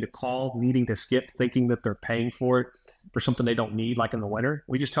from wanting to call, needing to skip, thinking that they're paying for it for something they don't need, like in the winter.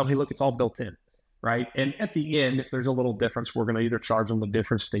 We just tell them, hey, look, it's all built in. Right. And at the end, if there's a little difference, we're going to either charge them the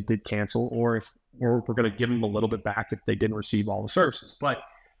difference if they did cancel, or we're going to give them a little bit back if they didn't receive all the services. But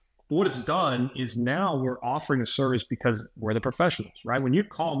what it's done is now we're offering a service because we're the professionals, right? When you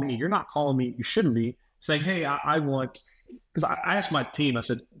call me, you're not calling me, you shouldn't be saying, hey, I want, because I asked my team, I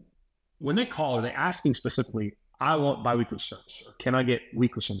said, when they call, are they asking specifically, I want biweekly service, or can I get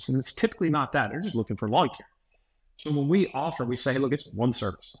weekly service? And it's typically not that. They're just looking for lawn care. So when we offer, we say, hey, look, it's one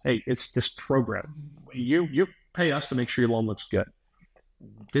service. Hey, it's this program. You pay us to make sure your lawn looks good.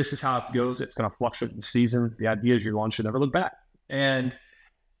 This is how it goes. It's going to fluctuate in the season. The idea is your lawn should never look bad. And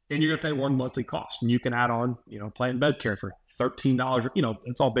you're going to pay one monthly cost. And you can add on, plant and bed care for $13.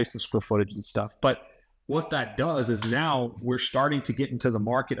 It's all based on square footage and stuff. But what that does is now we're starting to get into the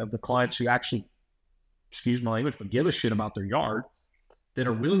market of the clients who actually, excuse my language, but give a shit about their yard, that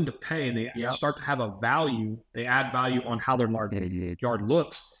are willing to pay, and they start to have a value. They add value on how their yard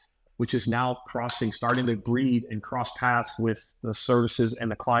looks, which is now starting to breed and cross paths with the services and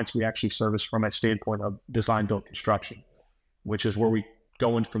the clients we actually service from a standpoint of design, build, construction, which is where we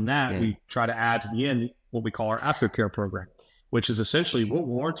go in from that. We try to add to the end what we call our aftercare program, which is essentially we'll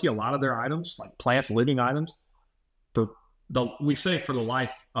warranty a lot of their items, like plants, living items, we say for the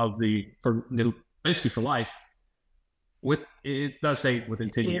life of basically for life. It does say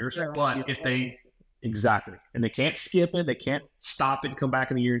within 10 years, but if they, exactly, and they can't skip it, they can't stop it and come back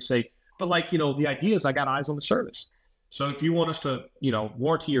in a year and say, But like, the idea is I got eyes on the service. So if you want us to,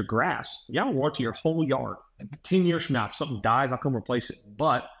 warranty your grass, I'll warranty your whole yard. 10 years from now, if something dies, I'll come replace it.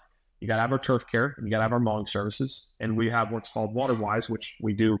 But you got to have our turf care, and you got to have our mowing services. And we have what's called WaterWise, which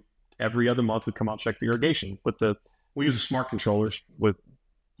we do every other month. We come out and check the irrigation. But we use the smart controllers with,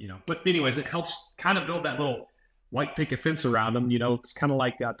 but anyways, it helps kind of build that little white picket fence around them. It's kind of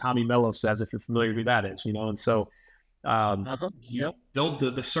like Tommy Mello says, if you're familiar who that is, and so, build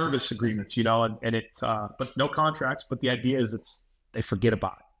the service agreements, and it's, but no contracts, but the idea is they forget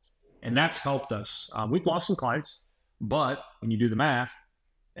about it. And that's helped us. We've lost some clients, but when you do the math,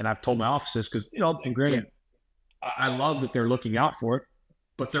 and I've told my offices, because, and granted, I love that they're looking out for it,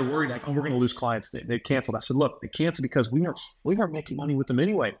 but they're worried like, oh, we're going to lose clients. They canceled. I said, look, they canceled because we aren't making money with them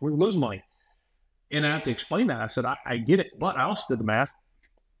anyway. We're losing money. And I have to explain that. I said, I get it, but I also did the math.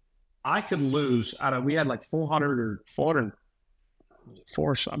 I could lose we had like 400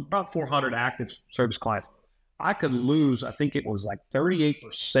 active service clients. I could lose, I think it was like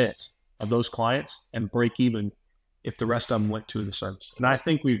 38% of those clients and break even if the rest of them went to the service. And I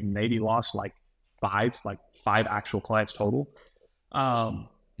think we've maybe lost like five actual clients total.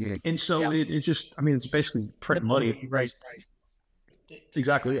 And so it just, it's basically print money. Right. It's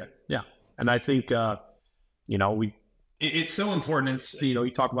exactly it. Yeah. And I think, it's so important. It's, you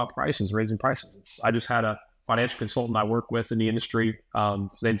talk about prices, raising prices. I just had a financial consultant I work with in the industry.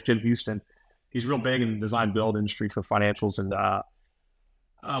 His name's Jim Houston. He's real big in the design build industry for financials and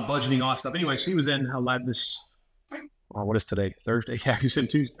budgeting, all that stuff. Anyway, so he was in this, what is today? Thursday? Yeah, he's in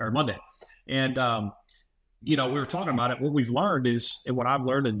Tuesday or Monday. And, we were talking about it. What we've learned is, and what I've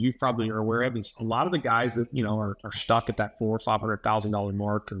learned, and you probably are aware of, is a lot of the guys that, are stuck at that $400,000 or $500,000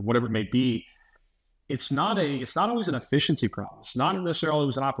 mark or whatever it may be. It's not always an efficiency problem. It's not necessarily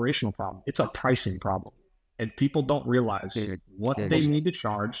always an operational problem. It's a pricing problem. And people don't realize what they need to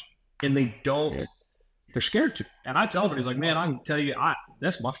charge, and they're scared to. And I tell everybody, like, man, I can tell you,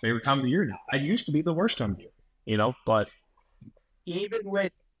 that's my favorite time of the year now. I used to be the worst time of the year, but even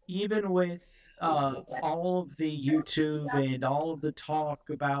with all of the YouTube and all of the talk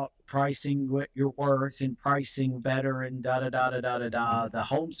about pricing what you're worth and pricing better and the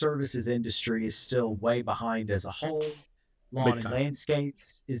home services industry is still way behind as a whole. Lawn and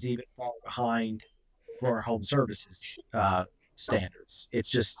landscapes is even far behind for home services standards. It's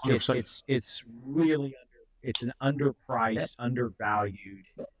just it's really it's an underpriced, undervalued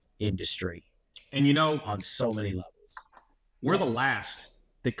industry, and on so many levels. We're the last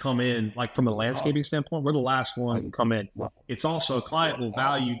that come in, like from a landscaping standpoint, we're the last ones that come in. It's also a client will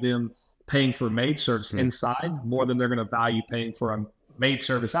value them paying for maid service inside more than they're going to value paying for a maid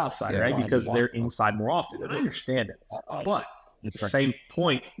service outside, right? Because they're inside more often. I understand it. But it's the same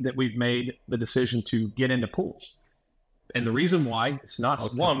point that we've made the decision to get into pools. And the reason why, it's not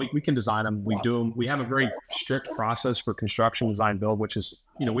one, we can design them, we do them. We have a very strict process for construction, design, build, which is,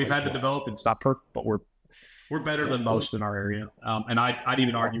 we've had to develop. It's not perfect, but we're better than most in our area. And I'd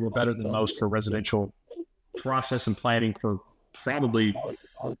even argue we're better than most for residential process and planning for probably,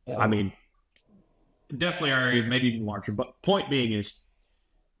 definitely our area, maybe even larger. But point being is,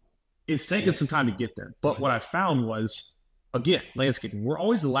 it's taken some time to get there. But what I found was, again, landscaping. We're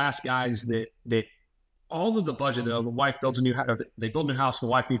always the last guys that all of the budget, the wife builds a new house, they build a new house, and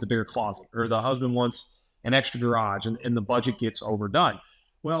the wife needs a bigger closet, or the husband wants an extra garage, and the budget gets overdone.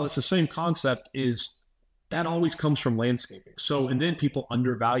 Well, it's the same concept, is that always comes from landscaping. So, and then people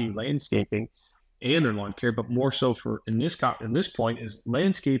undervalue landscaping and their lawn care, but more so in this point is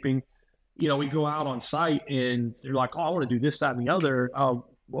landscaping. We go out on site and they're like, oh, I want to do this, that, and the other.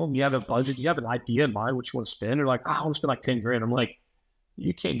 Well, you have a budget, you have an idea in mind what you want to spend. They're like, oh, I want to spend like 10 grand. I'm like,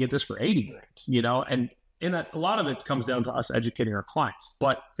 you can't get this for 80 grand, and a lot of it comes down to us educating our clients.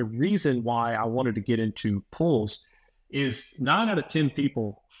 But the reason why I wanted to get into pools is 9 out of 10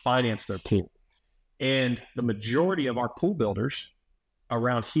 people finance their pool. And the majority of our pool builders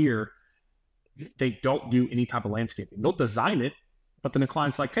around here, they don't do any type of landscaping. They'll design it, but then the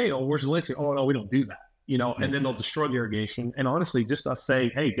client's like, hey, where's the landscape? Oh, no, we don't do that. And then they'll destroy the irrigation. And honestly, just us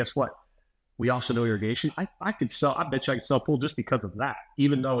saying, hey, guess what? We also know irrigation. I bet you I could sell a pool just because of that,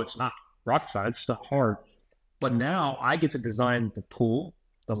 even though it's not rocket science, it's not hard. But now I get to design the pool,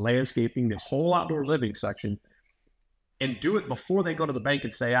 the landscaping, the whole outdoor living section, and do it before they go to the bank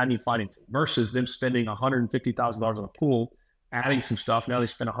and say, I need financing, versus them spending $150,000 on a pool, adding some stuff. Now they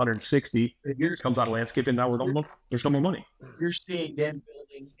spend $160,000. It comes out of landscaping. Now there's no more money. You're seeing them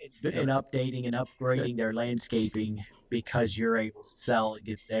building and updating and upgrading their landscaping because you're able to sell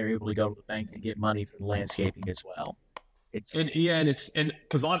and they're able to go to the bank and get money for the landscaping as well. And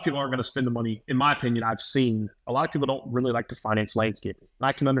because a lot of people aren't going to spend the money. In my opinion, I've seen a lot of people don't really like to finance landscaping. And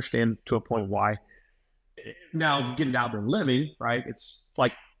I can understand to a point why. Now, getting out there and living, right? It's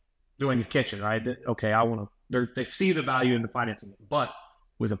like doing a kitchen, right? Okay, they see the value in the financing, but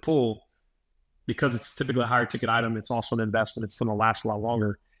with a pool, because it's typically a higher ticket item, it's also an investment. It's going to last a lot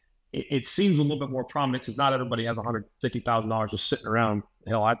longer. It seems a little bit more prominent because not everybody has $150,000 just sitting around.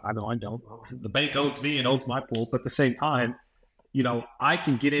 Hell, I know I don't. The bank owns me and owns my pool, but at the same time, I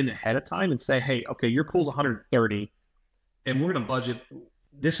can get in ahead of time and say, hey, okay, your pool's 130, and we're going to budget.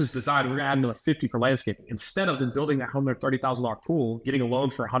 This is designed. We're going to add another 50 for landscaping instead of then building that $130,000 pool, getting a loan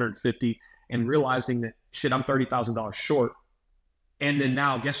for 150, and realizing that shit, I'm $30,000 short. And then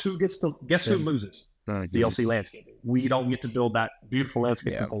now, guess who loses? DLC landscaping. We don't get to build that beautiful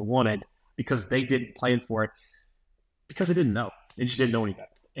landscape people wanted because they didn't plan for it because they didn't know. They just didn't know any better.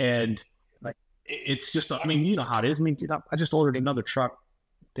 And it's just, you know how it is. Dude, I just ordered another truck.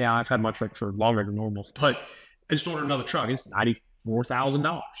 Yeah, I've had my truck for longer than normal, but I just ordered another truck. It's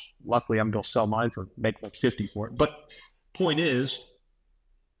 $94,000. Luckily, I'm going to sell mine for make like $50 for it. But point is,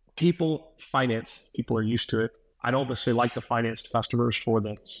 people are used to it. I don't necessarily like to finance customers for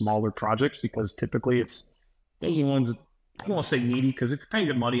the smaller projects because typically those are the ones that, I don't want to say needy because if you're paying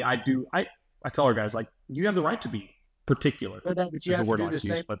good money, I tell our guys, like, you have the right to be particular. But you have to do the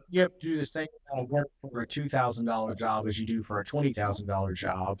same. You have to do the same amount of work for a $2,000 job as you do for a $20,000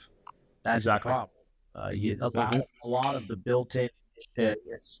 job. That's exactly the problem. A lot of the built-in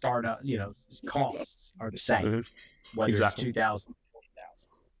startup, costs are the same, whether it's 2,000.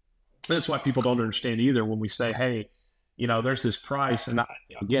 That's why people don't understand either when we say, hey, there's this price. And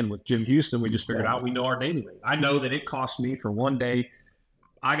again, with Jim Houston, we just figured out we know our daily rate. I know that it cost me for one day.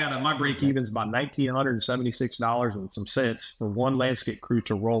 I got my break even is about $1,976 and some cents for one landscape crew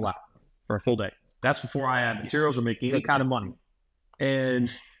to roll out for a full day. That's before I add materials or make any kind of money.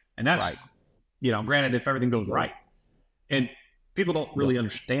 And that's, right. Granted, if everything goes right. And people don't really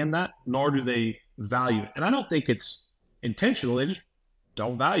understand that, nor do they value it. And I don't think it's intentional. They just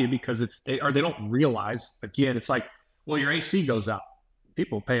don't value because they don't realize, again, it's like, well, your AC goes out.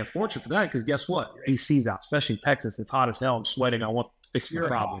 People pay a fortune for that because guess what? Your AC's out, especially in Texas. It's hot as hell. I'm sweating. I want to fix the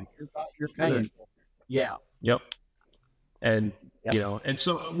problem. You're paying. Yeah. Yep. And, and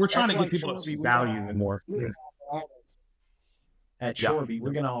so we're trying to get people to see value in more. At Chorbie,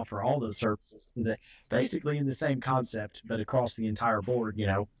 we're going to offer all those services basically in the same concept, but across the entire board,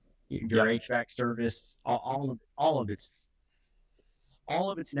 your HVAC service, all of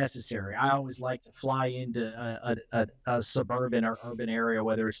it's necessary. I always like to fly into a suburban or urban area,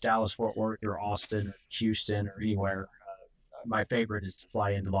 whether it's Dallas, Fort Worth, or Austin, or Houston, or anywhere. My favorite is to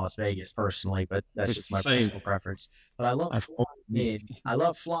fly into Las Vegas personally, but that's just my personal preference. But I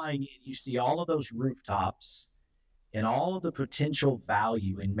love flying in. You see all of those rooftops and all of the potential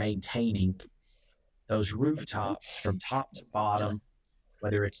value in maintaining those rooftops from top to bottom,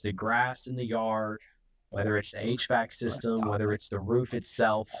 whether it's the grass in the yard, whether it's the HVAC system, whether it's the roof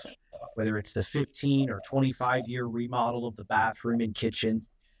itself, whether it's the 15 or 25-year remodel of the bathroom and kitchen,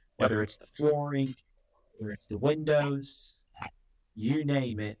 whether it's the flooring, whether it's the windows, you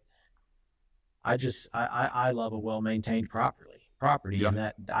name it. I love a well-maintained property, and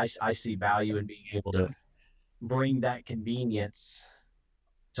that I see value in being able to bring that convenience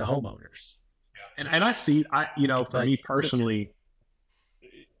to homeowners. And I see, for me personally,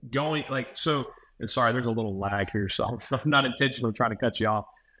 going and sorry, there's a little lag here, so I'm not intentionally trying to cut you off.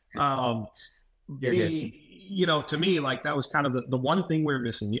 To me, like that was kind of the one thing we were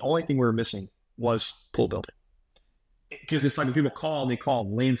missing. The only thing we were missing was pool building. Because it's like when people call and they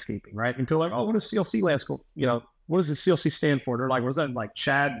call landscaping, right? And people are like, oh, what is CLC landscape? What does the CLC stand for? They're like, what is that? Like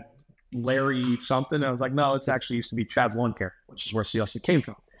Chad, Larry, something? And I was like, no, it's actually used to be Chad's Lawn Care, which is where CLC came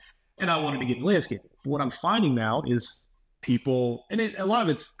from. And I wanted to get in landscaping. What I'm finding now is people, and a lot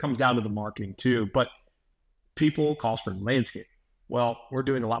of it comes down to the marketing too, but people call for landscape. Well, we're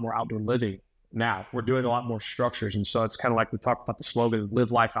doing a lot more outdoor living now. We're doing a lot more structures. And so it's kind of like we talked about the slogan,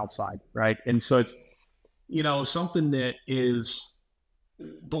 live life outside, right? And so it's, something that is,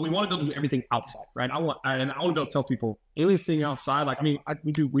 but we want to do everything outside, right? I want to tell people anything outside. Like, we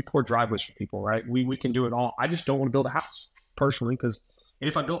pour driveways for people, right? We can do it all. I just don't want to build a house personally, because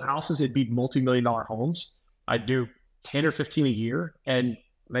if I built houses, it'd be multi-million-dollar homes. I'd do 10 or 15 a year and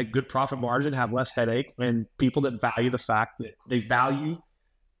make good profit margin, have less headache, and people that value the fact that they value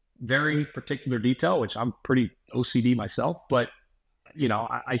very particular detail, which I'm pretty OCD myself, but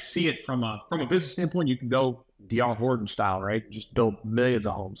I see it from a business standpoint. You can go D.R. Horton style, right? Just build millions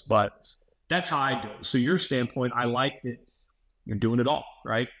of homes, but that's how I do it. So your standpoint, I like that you're doing it all,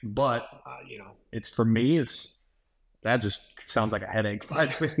 right? But it's for me, it's that just sounds like a headache.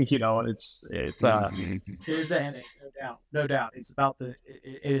 But, you know, it's It is a headache, no doubt. It's about it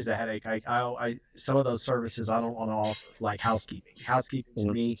is a headache. Some of those services I don't want to offer, like housekeeping. Housekeeping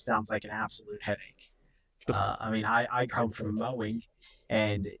to me sounds like an absolute headache. I mean, I come from mowing,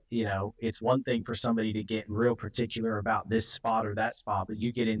 and you know, it's one thing for somebody to get real particular about this spot or that spot, but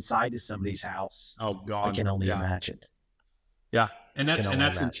you get inside to somebody's house. oh God, I can only imagine. Yeah. And that's,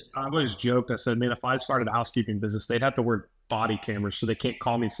 I always joked. I said, man, if I started a housekeeping business, they'd have to wear body cameras so they can't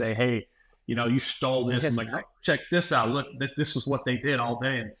call me and say, hey, you know, you stole this. I'm like, oh, check this out. Look, this is what they did all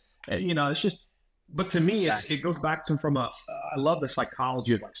day. And you know, it's just, but to me, it goes back to I love the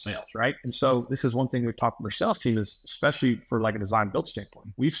psychology of like sales, right? And so this is one thing we've talked with our sales team is, especially for like a design build standpoint,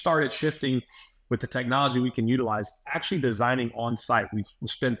 we've started shifting with the technology we can utilize, actually designing on site. We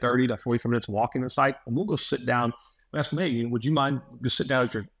spend 30 to 45 minutes walking the site, and we'll go sit down. We ask them, hey, would you mind just sit down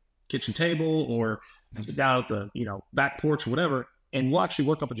at your kitchen table or sit down at the, you know, back porch or whatever, and we'll actually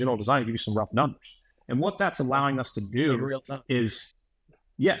work up a general design and give you some rough numbers. And what that's allowing us to do is,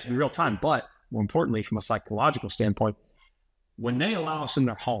 yes, in real time, but more importantly, from a psychological standpoint, when they allow us in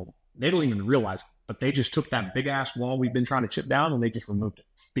their home, they don't even realize it, but they just took that big ass wall we've been trying to chip down and they just removed it.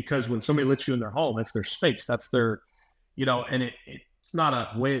 Because when somebody lets you in their home, that's their space, that's their, you know, and it's not a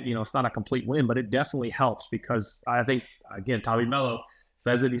win, you know, it's not a complete win, but it definitely helps because I think, again, Tommy Mello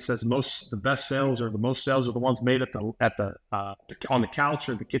says it. He says the best sales are the ones made on the couch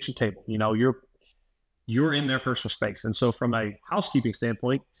or the kitchen table. You know, you're in their personal space. And so from a housekeeping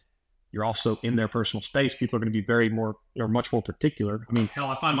standpoint, you're also in their personal space. People are going to be much more particular. I mean, hell,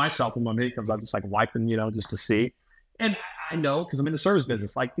 I find myself when my maid comes, I'm just like wiping, you know, just to see. And I know, because I'm in the service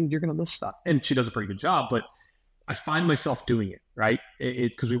business, like, dude, you're going to miss stuff. And she does a pretty good job, but I find myself doing it, right?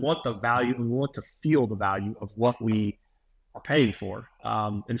 Because we want the value and we want to feel the value of what we are paying for.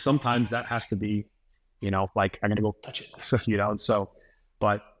 And sometimes that has to be, you know, like, I'm going to go touch it, you know? And so,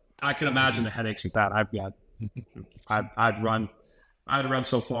 but I can imagine the headaches with that. I'd run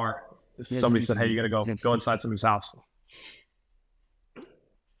so far. If somebody said, hey, you got to go inside somebody's house.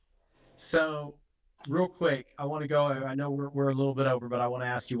 So real quick, I want to go, I know we're a little bit over, but I want to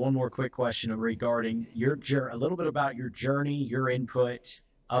ask you one more quick question regarding a little bit about your journey, your input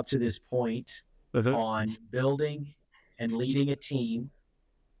up to this point on building and leading a team.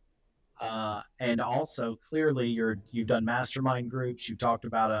 And also clearly you've done mastermind groups. You talked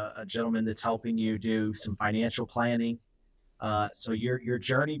about a gentleman that's helping you do some financial planning. So your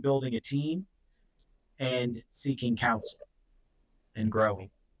journey building a team and seeking counsel and growing.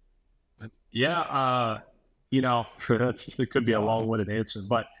 Yeah. You know, it could be a long-winded answer,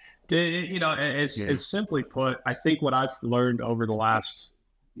 but you know, it's simply put, I think what I've learned over the last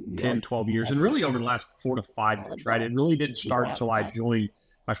 10, 12 years, and really over the last 4 to 5 years, right? It really didn't start until I joined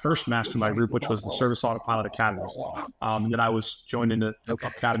my first mastermind group, which was the Service Autopilot Academy. Then I was joined in the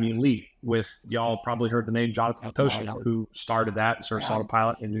Academy Elite with, y'all probably heard the name Jonathan Toshin, who started that Service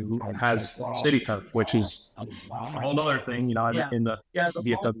Autopilot and who has City Turf, which is a whole other thing, you know, in the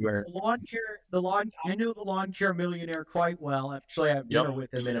DFW area. I know the lawn care millionaire quite well. Actually, I have dinner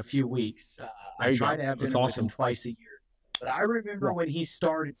with him in a few weeks. I try to have dinner with him twice a year. But I remember when he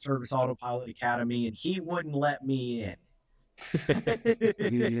started Service Autopilot Academy and he wouldn't let me in.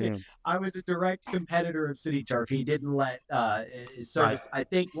 I was a direct competitor of City Turf. He didn't let his service. I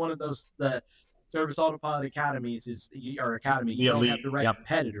think one of the Service Autopilot Academies you don't have direct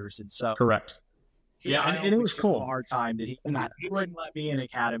competitors, and so correct. Yeah, and it was cool. A hard time that he wouldn't let me in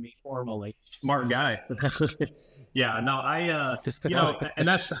Academy formally. Smart guy. Yeah, no, you know, and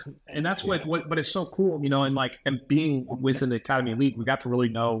that's what, but it's so cool, you know, and being within the Academy Elite, I got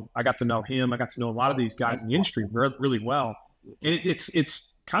to know him. I got to know a lot of these guys in the industry really well. And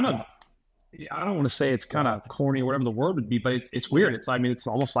it's kind of, I don't want to say it's kind of corny or whatever the word would be, but it's weird. It's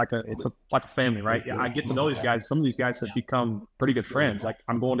almost like a family, right? Yeah, I get to know these guys. Some of these guys have become pretty good friends. Like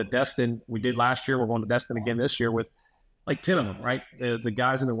I'm going to Destin. We did last year. We're going to Destin again this year with like 10 of them, right? The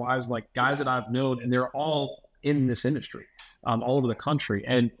guys and their wives, like guys that I've known, and they're all in this industry, all over the country.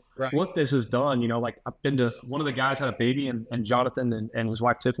 And what this has done, you know, like I've been to, one of the guys had a baby, and Jonathan and his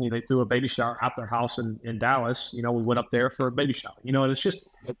wife Tiffany, they threw a baby shower at their house in Dallas. You know, we went up there for a baby shower, you know, and it's just,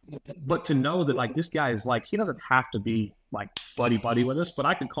 but to know that like this guy is like, he doesn't have to be like buddy with us, but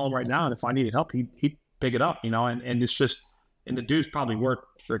I could call him right now, and if I needed help, he'd pick it up, you know, and it's just, and the dude's probably worth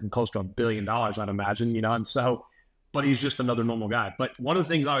freaking close to $1 billion, I'd imagine, you know, and so, but he's just another normal guy. But one of the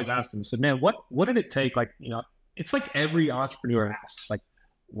things I always asked him, I said, man, what did it take? Like, you know, it's like every entrepreneur asks, like,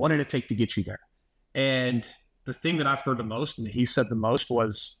 what did it take to get you there? And the thing that I've heard the most, and he said the most,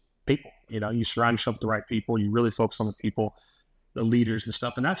 was people. You know, you surround yourself with the right people. You really focus on the people. the leaders and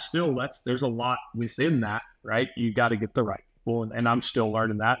stuff. And there's a lot within that, right? You got to get the right people. And I'm still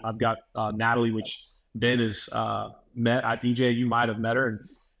learning that. I've got Natalie, which Ben has met at DJ. You might have met her, and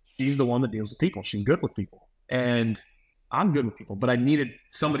she's the one that deals with people. She's good with people, and I'm good with people, but I needed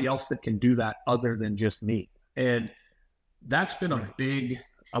somebody else that can do that other than just me. And that's been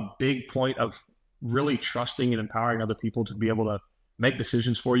a big point of really trusting and empowering other people to be able to make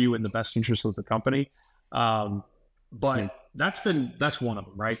decisions for you in the best interest of the company. But that's one of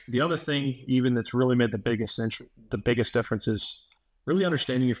them, right? The other thing, even that's really made the biggest difference is really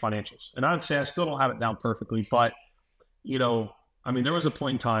understanding your financials. And I would say I still don't have it down perfectly, but there was a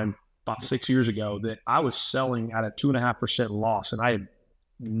point in time about 6 years ago that I was selling at a 2.5% loss, and I had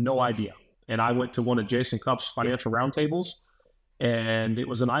no idea. And I went to one of Jason Cupp's financial roundtables, and it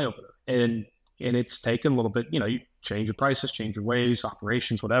was an eye opener. And it's taken a little bit, you change your prices, change your ways,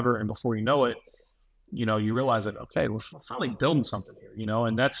 operations, whatever. And before you know it, you realize that, okay, we're finally building something here,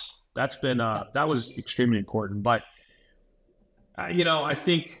 and that's been, that was extremely important. But, I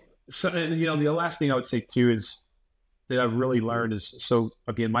think, so, the last thing I would say too is that I've really learned is, so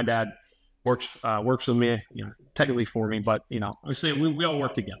again, my dad works with me, technically for me, but, I say we all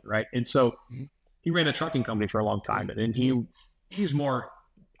work together. Right. And so he ran a trucking company for a long time, and he's more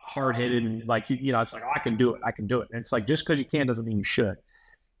hard-headed and it's like, oh, I can do it. And it's like, just because you can doesn't mean you should.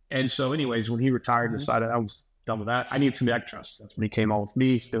 And so anyways, when he retired, decided I was done with that. I need some extras. That's when he came on with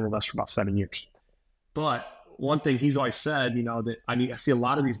me. He's been with us for about 7 years. But one thing he's always said, that I see a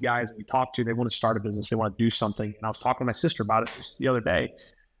lot of these guys that we talk to, they want to start a business, they want to do something. And I was talking to my sister about it just the other day.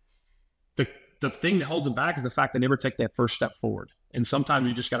 The thing that holds them back is the fact they never take that first step forward. And sometimes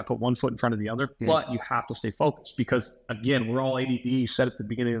you just got to put one foot in front of the other, but you have to stay focused because, again, we're all ADD. You said at the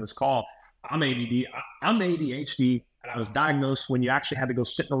beginning of this call, I'm ADD, I'm ADHD, and I was diagnosed when you actually had to go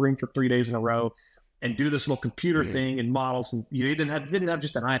sit in a room for 3 days in a row and do this little computer thing and models. And you didn't have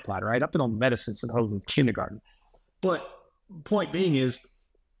just an iPad, right? I've been on medicines in kindergarten. But point being is,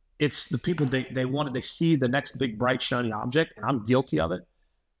 it's the people, they see the next big, bright, shiny object, and I'm guilty of it.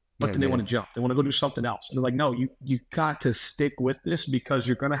 But then they want to jump. They want to go do something else. And they're like, no, you got to stick with this because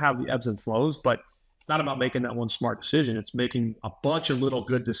you're going to have the ebbs and flows. But it's not about making that one smart decision. It's making a bunch of little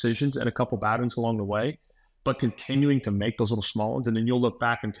good decisions and a couple bad ones along the way, but continuing to make those little small ones. And then you'll look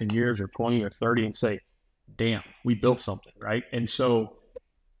back in 10 years or 20 or 30 and say, damn, we built something, right? And so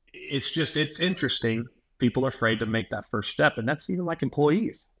it's interesting. People are afraid to make that first step. And that's even like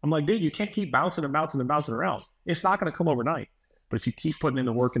employees. I'm like, dude, you can't keep bouncing around. It's not going to come overnight. But if you keep putting in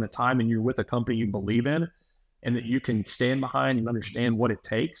the work and the time and you're with a company you believe in and that you can stand behind and understand what it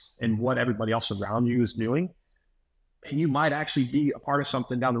takes and what everybody else around you is doing, and you might actually be a part of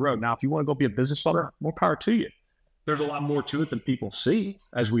something down the road. Now, if you want to go be a business owner, more power to you. There's a lot more to it than people see,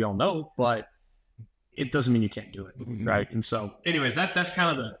 as we all know, but it doesn't mean you can't do it, right? And so anyways, that's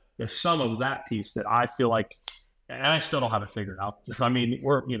kind of the sum of that piece that I feel like, and I still don't have it figured out. I mean,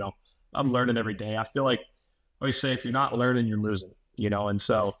 I'm learning every day. I feel like, I always say, if you're not learning, you're losing, and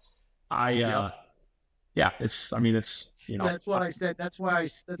so it's That's what I said. That's why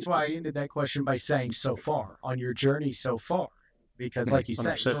I ended that question by saying so far on your journey so far, because like you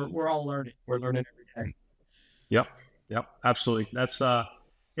said, we're all learning. We're learning every day. Yep. Absolutely. That's,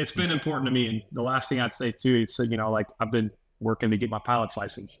 it's been important to me. And the last thing I'd say too, is, I've been working to get my pilot's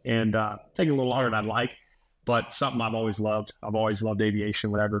license and, taking a little longer than I'd like. But something I've always loved. I've always loved aviation,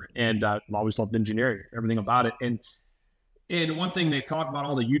 whatever. And I've always loved engineering, everything about it. And one thing they talk about,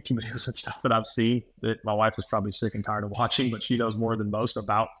 all the YouTube videos and stuff that I've seen that my wife is probably sick and tired of watching, but she knows more than most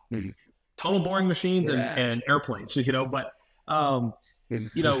about tunnel boring machines and airplanes, but, one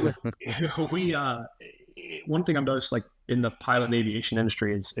thing I've noticed, like in the pilot and aviation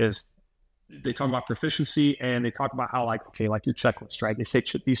industry is they talk about proficiency and they talk about how like your checklist, right? They say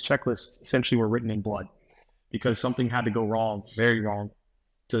these checklists essentially were written in blood, because something had to go wrong, very wrong,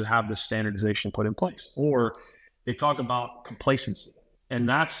 to have this standardization put in place. Or they talk about complacency. And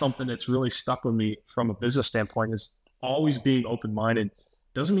that's something that's really stuck with me from a business standpoint, is always being open-minded.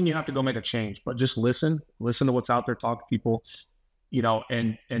 Doesn't mean you have to go make a change, but just listen to what's out there, talk to people,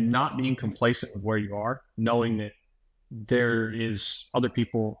 and not being complacent with where you are, knowing that there is other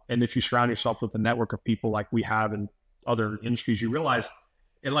people. And if you surround yourself with a network of people like we have in other industries, you realize,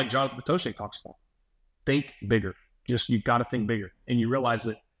 and like Jonathan Patosik talks about, think bigger. You got to think bigger. And you realize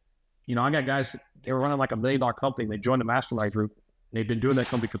that, I got guys, they were running like $1 million company. They joined a mastermind group. They've been doing that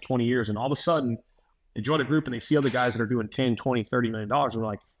company for 20 years. And all of a sudden they join a group and they see other guys that are doing 10, 20, $30 million. And we're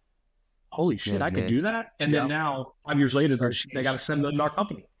like, holy shit, I could do that. And then now 5 years later, they got a $7 million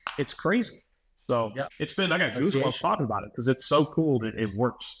company. It's crazy. So it's been, I got goosebumps talking about it because it's so cool that it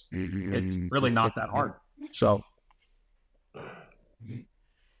works. It's really not that hard. So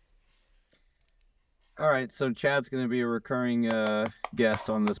All right, so Chad's going to be a recurring guest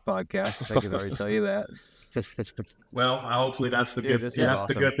on this podcast. I can already tell you that. Well, hopefully that's the good. That's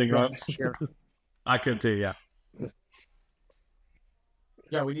the good thing, right? Sure. I could too. Yeah.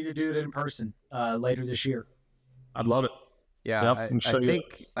 Yeah, we need to do it in person later this year. I'd love it. Yeah, yep,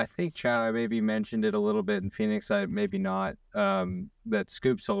 I think Chad, I maybe mentioned it a little bit in Phoenix. I maybe not. That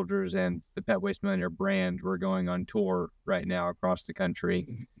Scoop Soldiers and the Pet Waste Millionaire brand were going on tour right now across the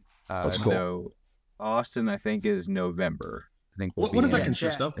country. That's cool. So Austin, I think, is November. I think. What does that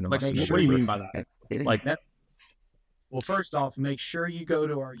consist of? Like, what do you mean by that? Like, well, first off, make sure you go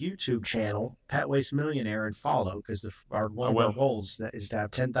to our YouTube channel, Pet Waste Millionaire, and follow, because one of our goals is to have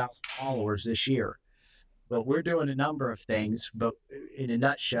 10,000 followers this year. But we're doing a number of things, but in a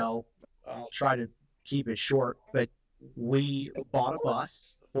nutshell, I'll try to keep it short, but we bought a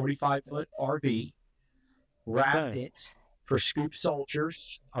bus, 45-foot RV, wrapped it for Scoop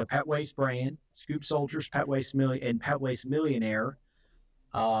Soldiers, our Pet Waste brand, Scoop Soldiers, Pet Waste and Pet Waste Millionaire,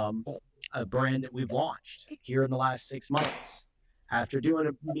 a brand that we've launched here in the last 6 months. After doing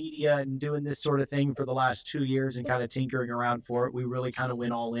a media and doing this sort of thing for the last 2 years and kind of tinkering around for it, we really kind of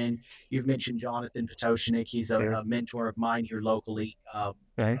went all in. You've mentioned Jonathan Potosnik. He's a mentor of mine here locally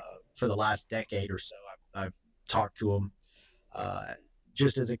for the last decade or so. I've talked to him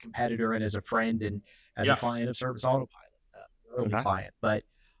just as a competitor and as a friend and as a client of Service Autopilot, early client. But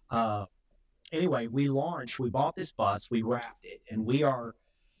anyway, we bought this bus, we wrapped it, and we are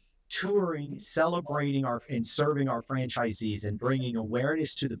touring, celebrating and serving our franchisees and bringing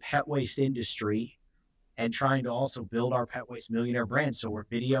awareness to the pet waste industry and trying to also build our Pet Waste Millionaire brand. So we're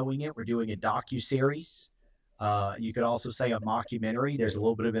videoing it. We're doing a docu-series. You could also say a mockumentary. There's a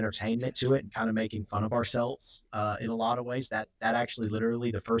little bit of entertainment to it and kind of making fun of ourselves in a lot of ways. That actually literally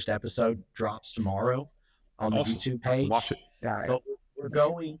the first episode drops tomorrow on the YouTube page. Watch it. But we're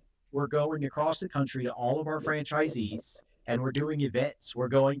going across the country to all of our franchisees. And we're doing events. We're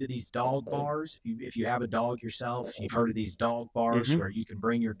going to these dog bars. If you have a dog yourself, you've heard of these dog bars where you can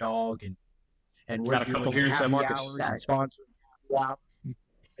bring your dog and we're got a couple here in San Marcos. Sponsoring.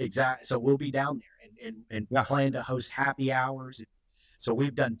 Exactly. So we'll be down there and plan to host happy hours. So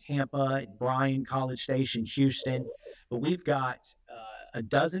we've done Tampa and Bryan, College Station, Houston, but we've got a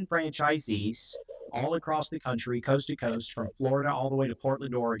dozen franchisees all across the country, coast to coast, from Florida all the way to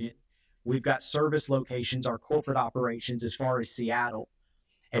Portland, Oregon. We've got service locations, our corporate operations as far as Seattle.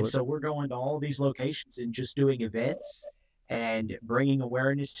 And so we're going to all of these locations and just doing events and bringing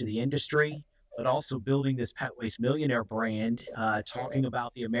awareness to the industry, but also building this Pet Waste Millionaire brand, talking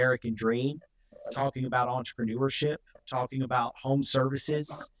about the American dream, talking about entrepreneurship, talking about home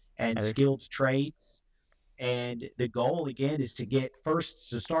services and skilled trades. And the goal, again, is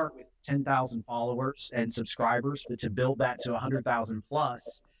to start with 10,000 followers and subscribers, but to build that to 100,000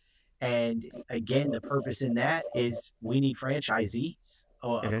 plus. And again, the purpose in that is we need franchisees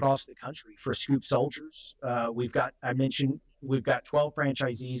across the country for Scoop Soldiers. We've got 12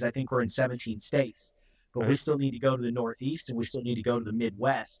 franchisees. I think we're in 17 states, but we still need to go to the Northeast and we still need to go to the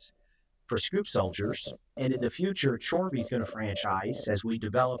Midwest for Scoop Soldiers. And in the future, Chorbie's going to franchise as we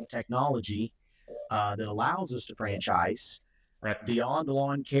develop technology that allows us to franchise beyond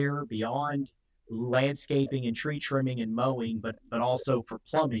lawn care, beyond landscaping and tree trimming and mowing, but also for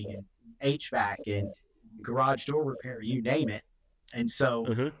plumbing and HVAC and garage door repair, you name it. And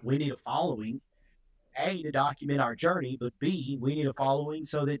so we need a following, A, to document our journey, but B, we need a following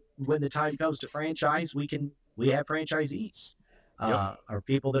so that when the time comes to franchise, we have franchisees or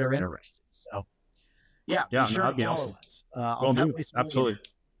people that are interested. So that'd be awesome. Absolutely.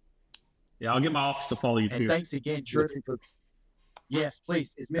 Yeah, I'll get my office to follow you too. And thanks again, Trudy, for yes,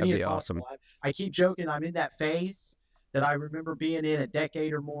 please, as many as possible. Awesome. I keep joking. I'm in that phase that I remember being in a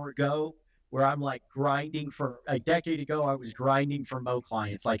decade or more ago, where I'm like grinding for a decade ago. I was grinding for mow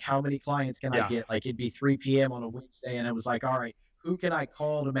clients. Like, how many clients can I get? Like, it'd be 3 p.m. on a Wednesday, and I was like, all right, who can I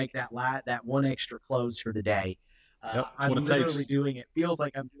call to make that one extra close for the day? I'm literally doing it. Feels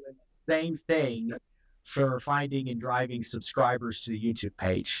like I'm doing the same thing for finding and driving subscribers to the YouTube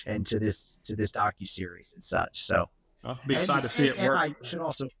page and to this docuseries and such. So. I'll be excited to see it work. I should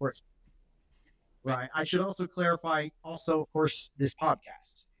also, of course, I should also clarify, also, of course, this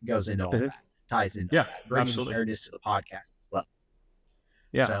podcast goes into all that, ties into that, bringing awareness to the podcast as well.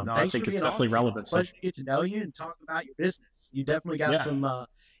 Yeah, so I think it's definitely relevant. It's a pleasure to get to know you and talk about your business. You definitely got some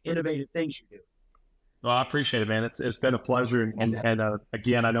innovative things you do. Well, I appreciate it, man. It's been a pleasure. And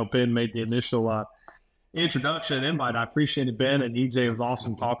again, I know Ben made the initial introduction and invite. I appreciate it, Ben, and EJ. It was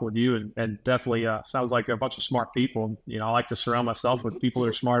awesome talking with you, and definitely sounds like a bunch of smart people. I like to surround myself with people that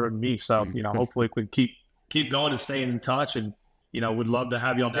are smarter than me. So, hopefully we can keep going and staying in touch and would love to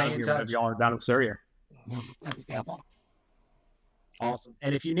have y'all Stay down in here touch. whenever y'all are down in Surrey. Awesome.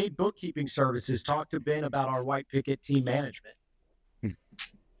 And if you need bookkeeping services, talk to Ben about our white picket team management.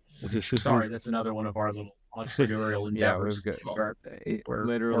 Sorry, that's another one of our little entrepreneurial Yeah, it was endeavors. good. We're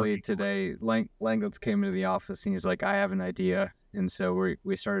Literally working today, Langlet came into the office and he's like, I have an idea. And so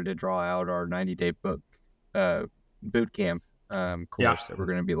we started to draw out our 90-day boot camp course that we're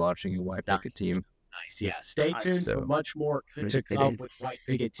going to be launching in White Picket Team. Nice. Yeah. Stay tuned for much more to come with white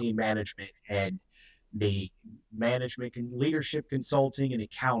picket team management and the management and leadership consulting and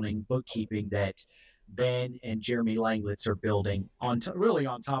accounting, bookkeeping that Ben and Jeremy Langlitz are building really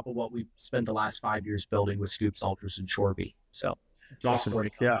on top of what we've spent the last 5 years building with Scoops, Ultras, and Chorbie. So it's awesome.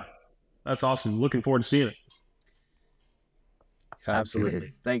 Yeah, that's awesome. Looking forward to seeing it.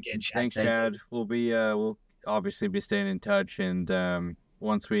 Absolutely. Thanks, Chad. We'll obviously be staying in touch, and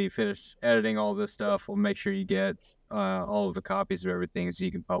once we finish editing all this stuff, we'll make sure you get all of the copies of everything so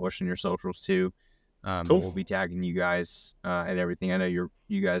you can publish in your socials too. Cool. We'll be tagging you guys and everything. I know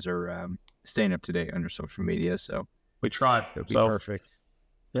you guys are staying up to date on your social media, so we tried. It'll be perfect.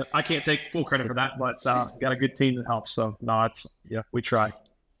 Yeah, I can't take full credit for that, but got a good team that helps. So no, we try.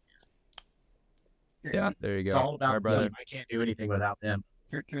 Yeah, there you go. It's all about right, brother. them. I can't do anything without them.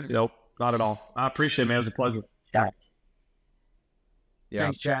 Nope, not at all. I appreciate it, man. It was a pleasure. Yeah.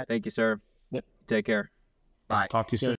 Thanks, Chad. Thank you, sir. Yep. Take care. Bye. Talk to you soon.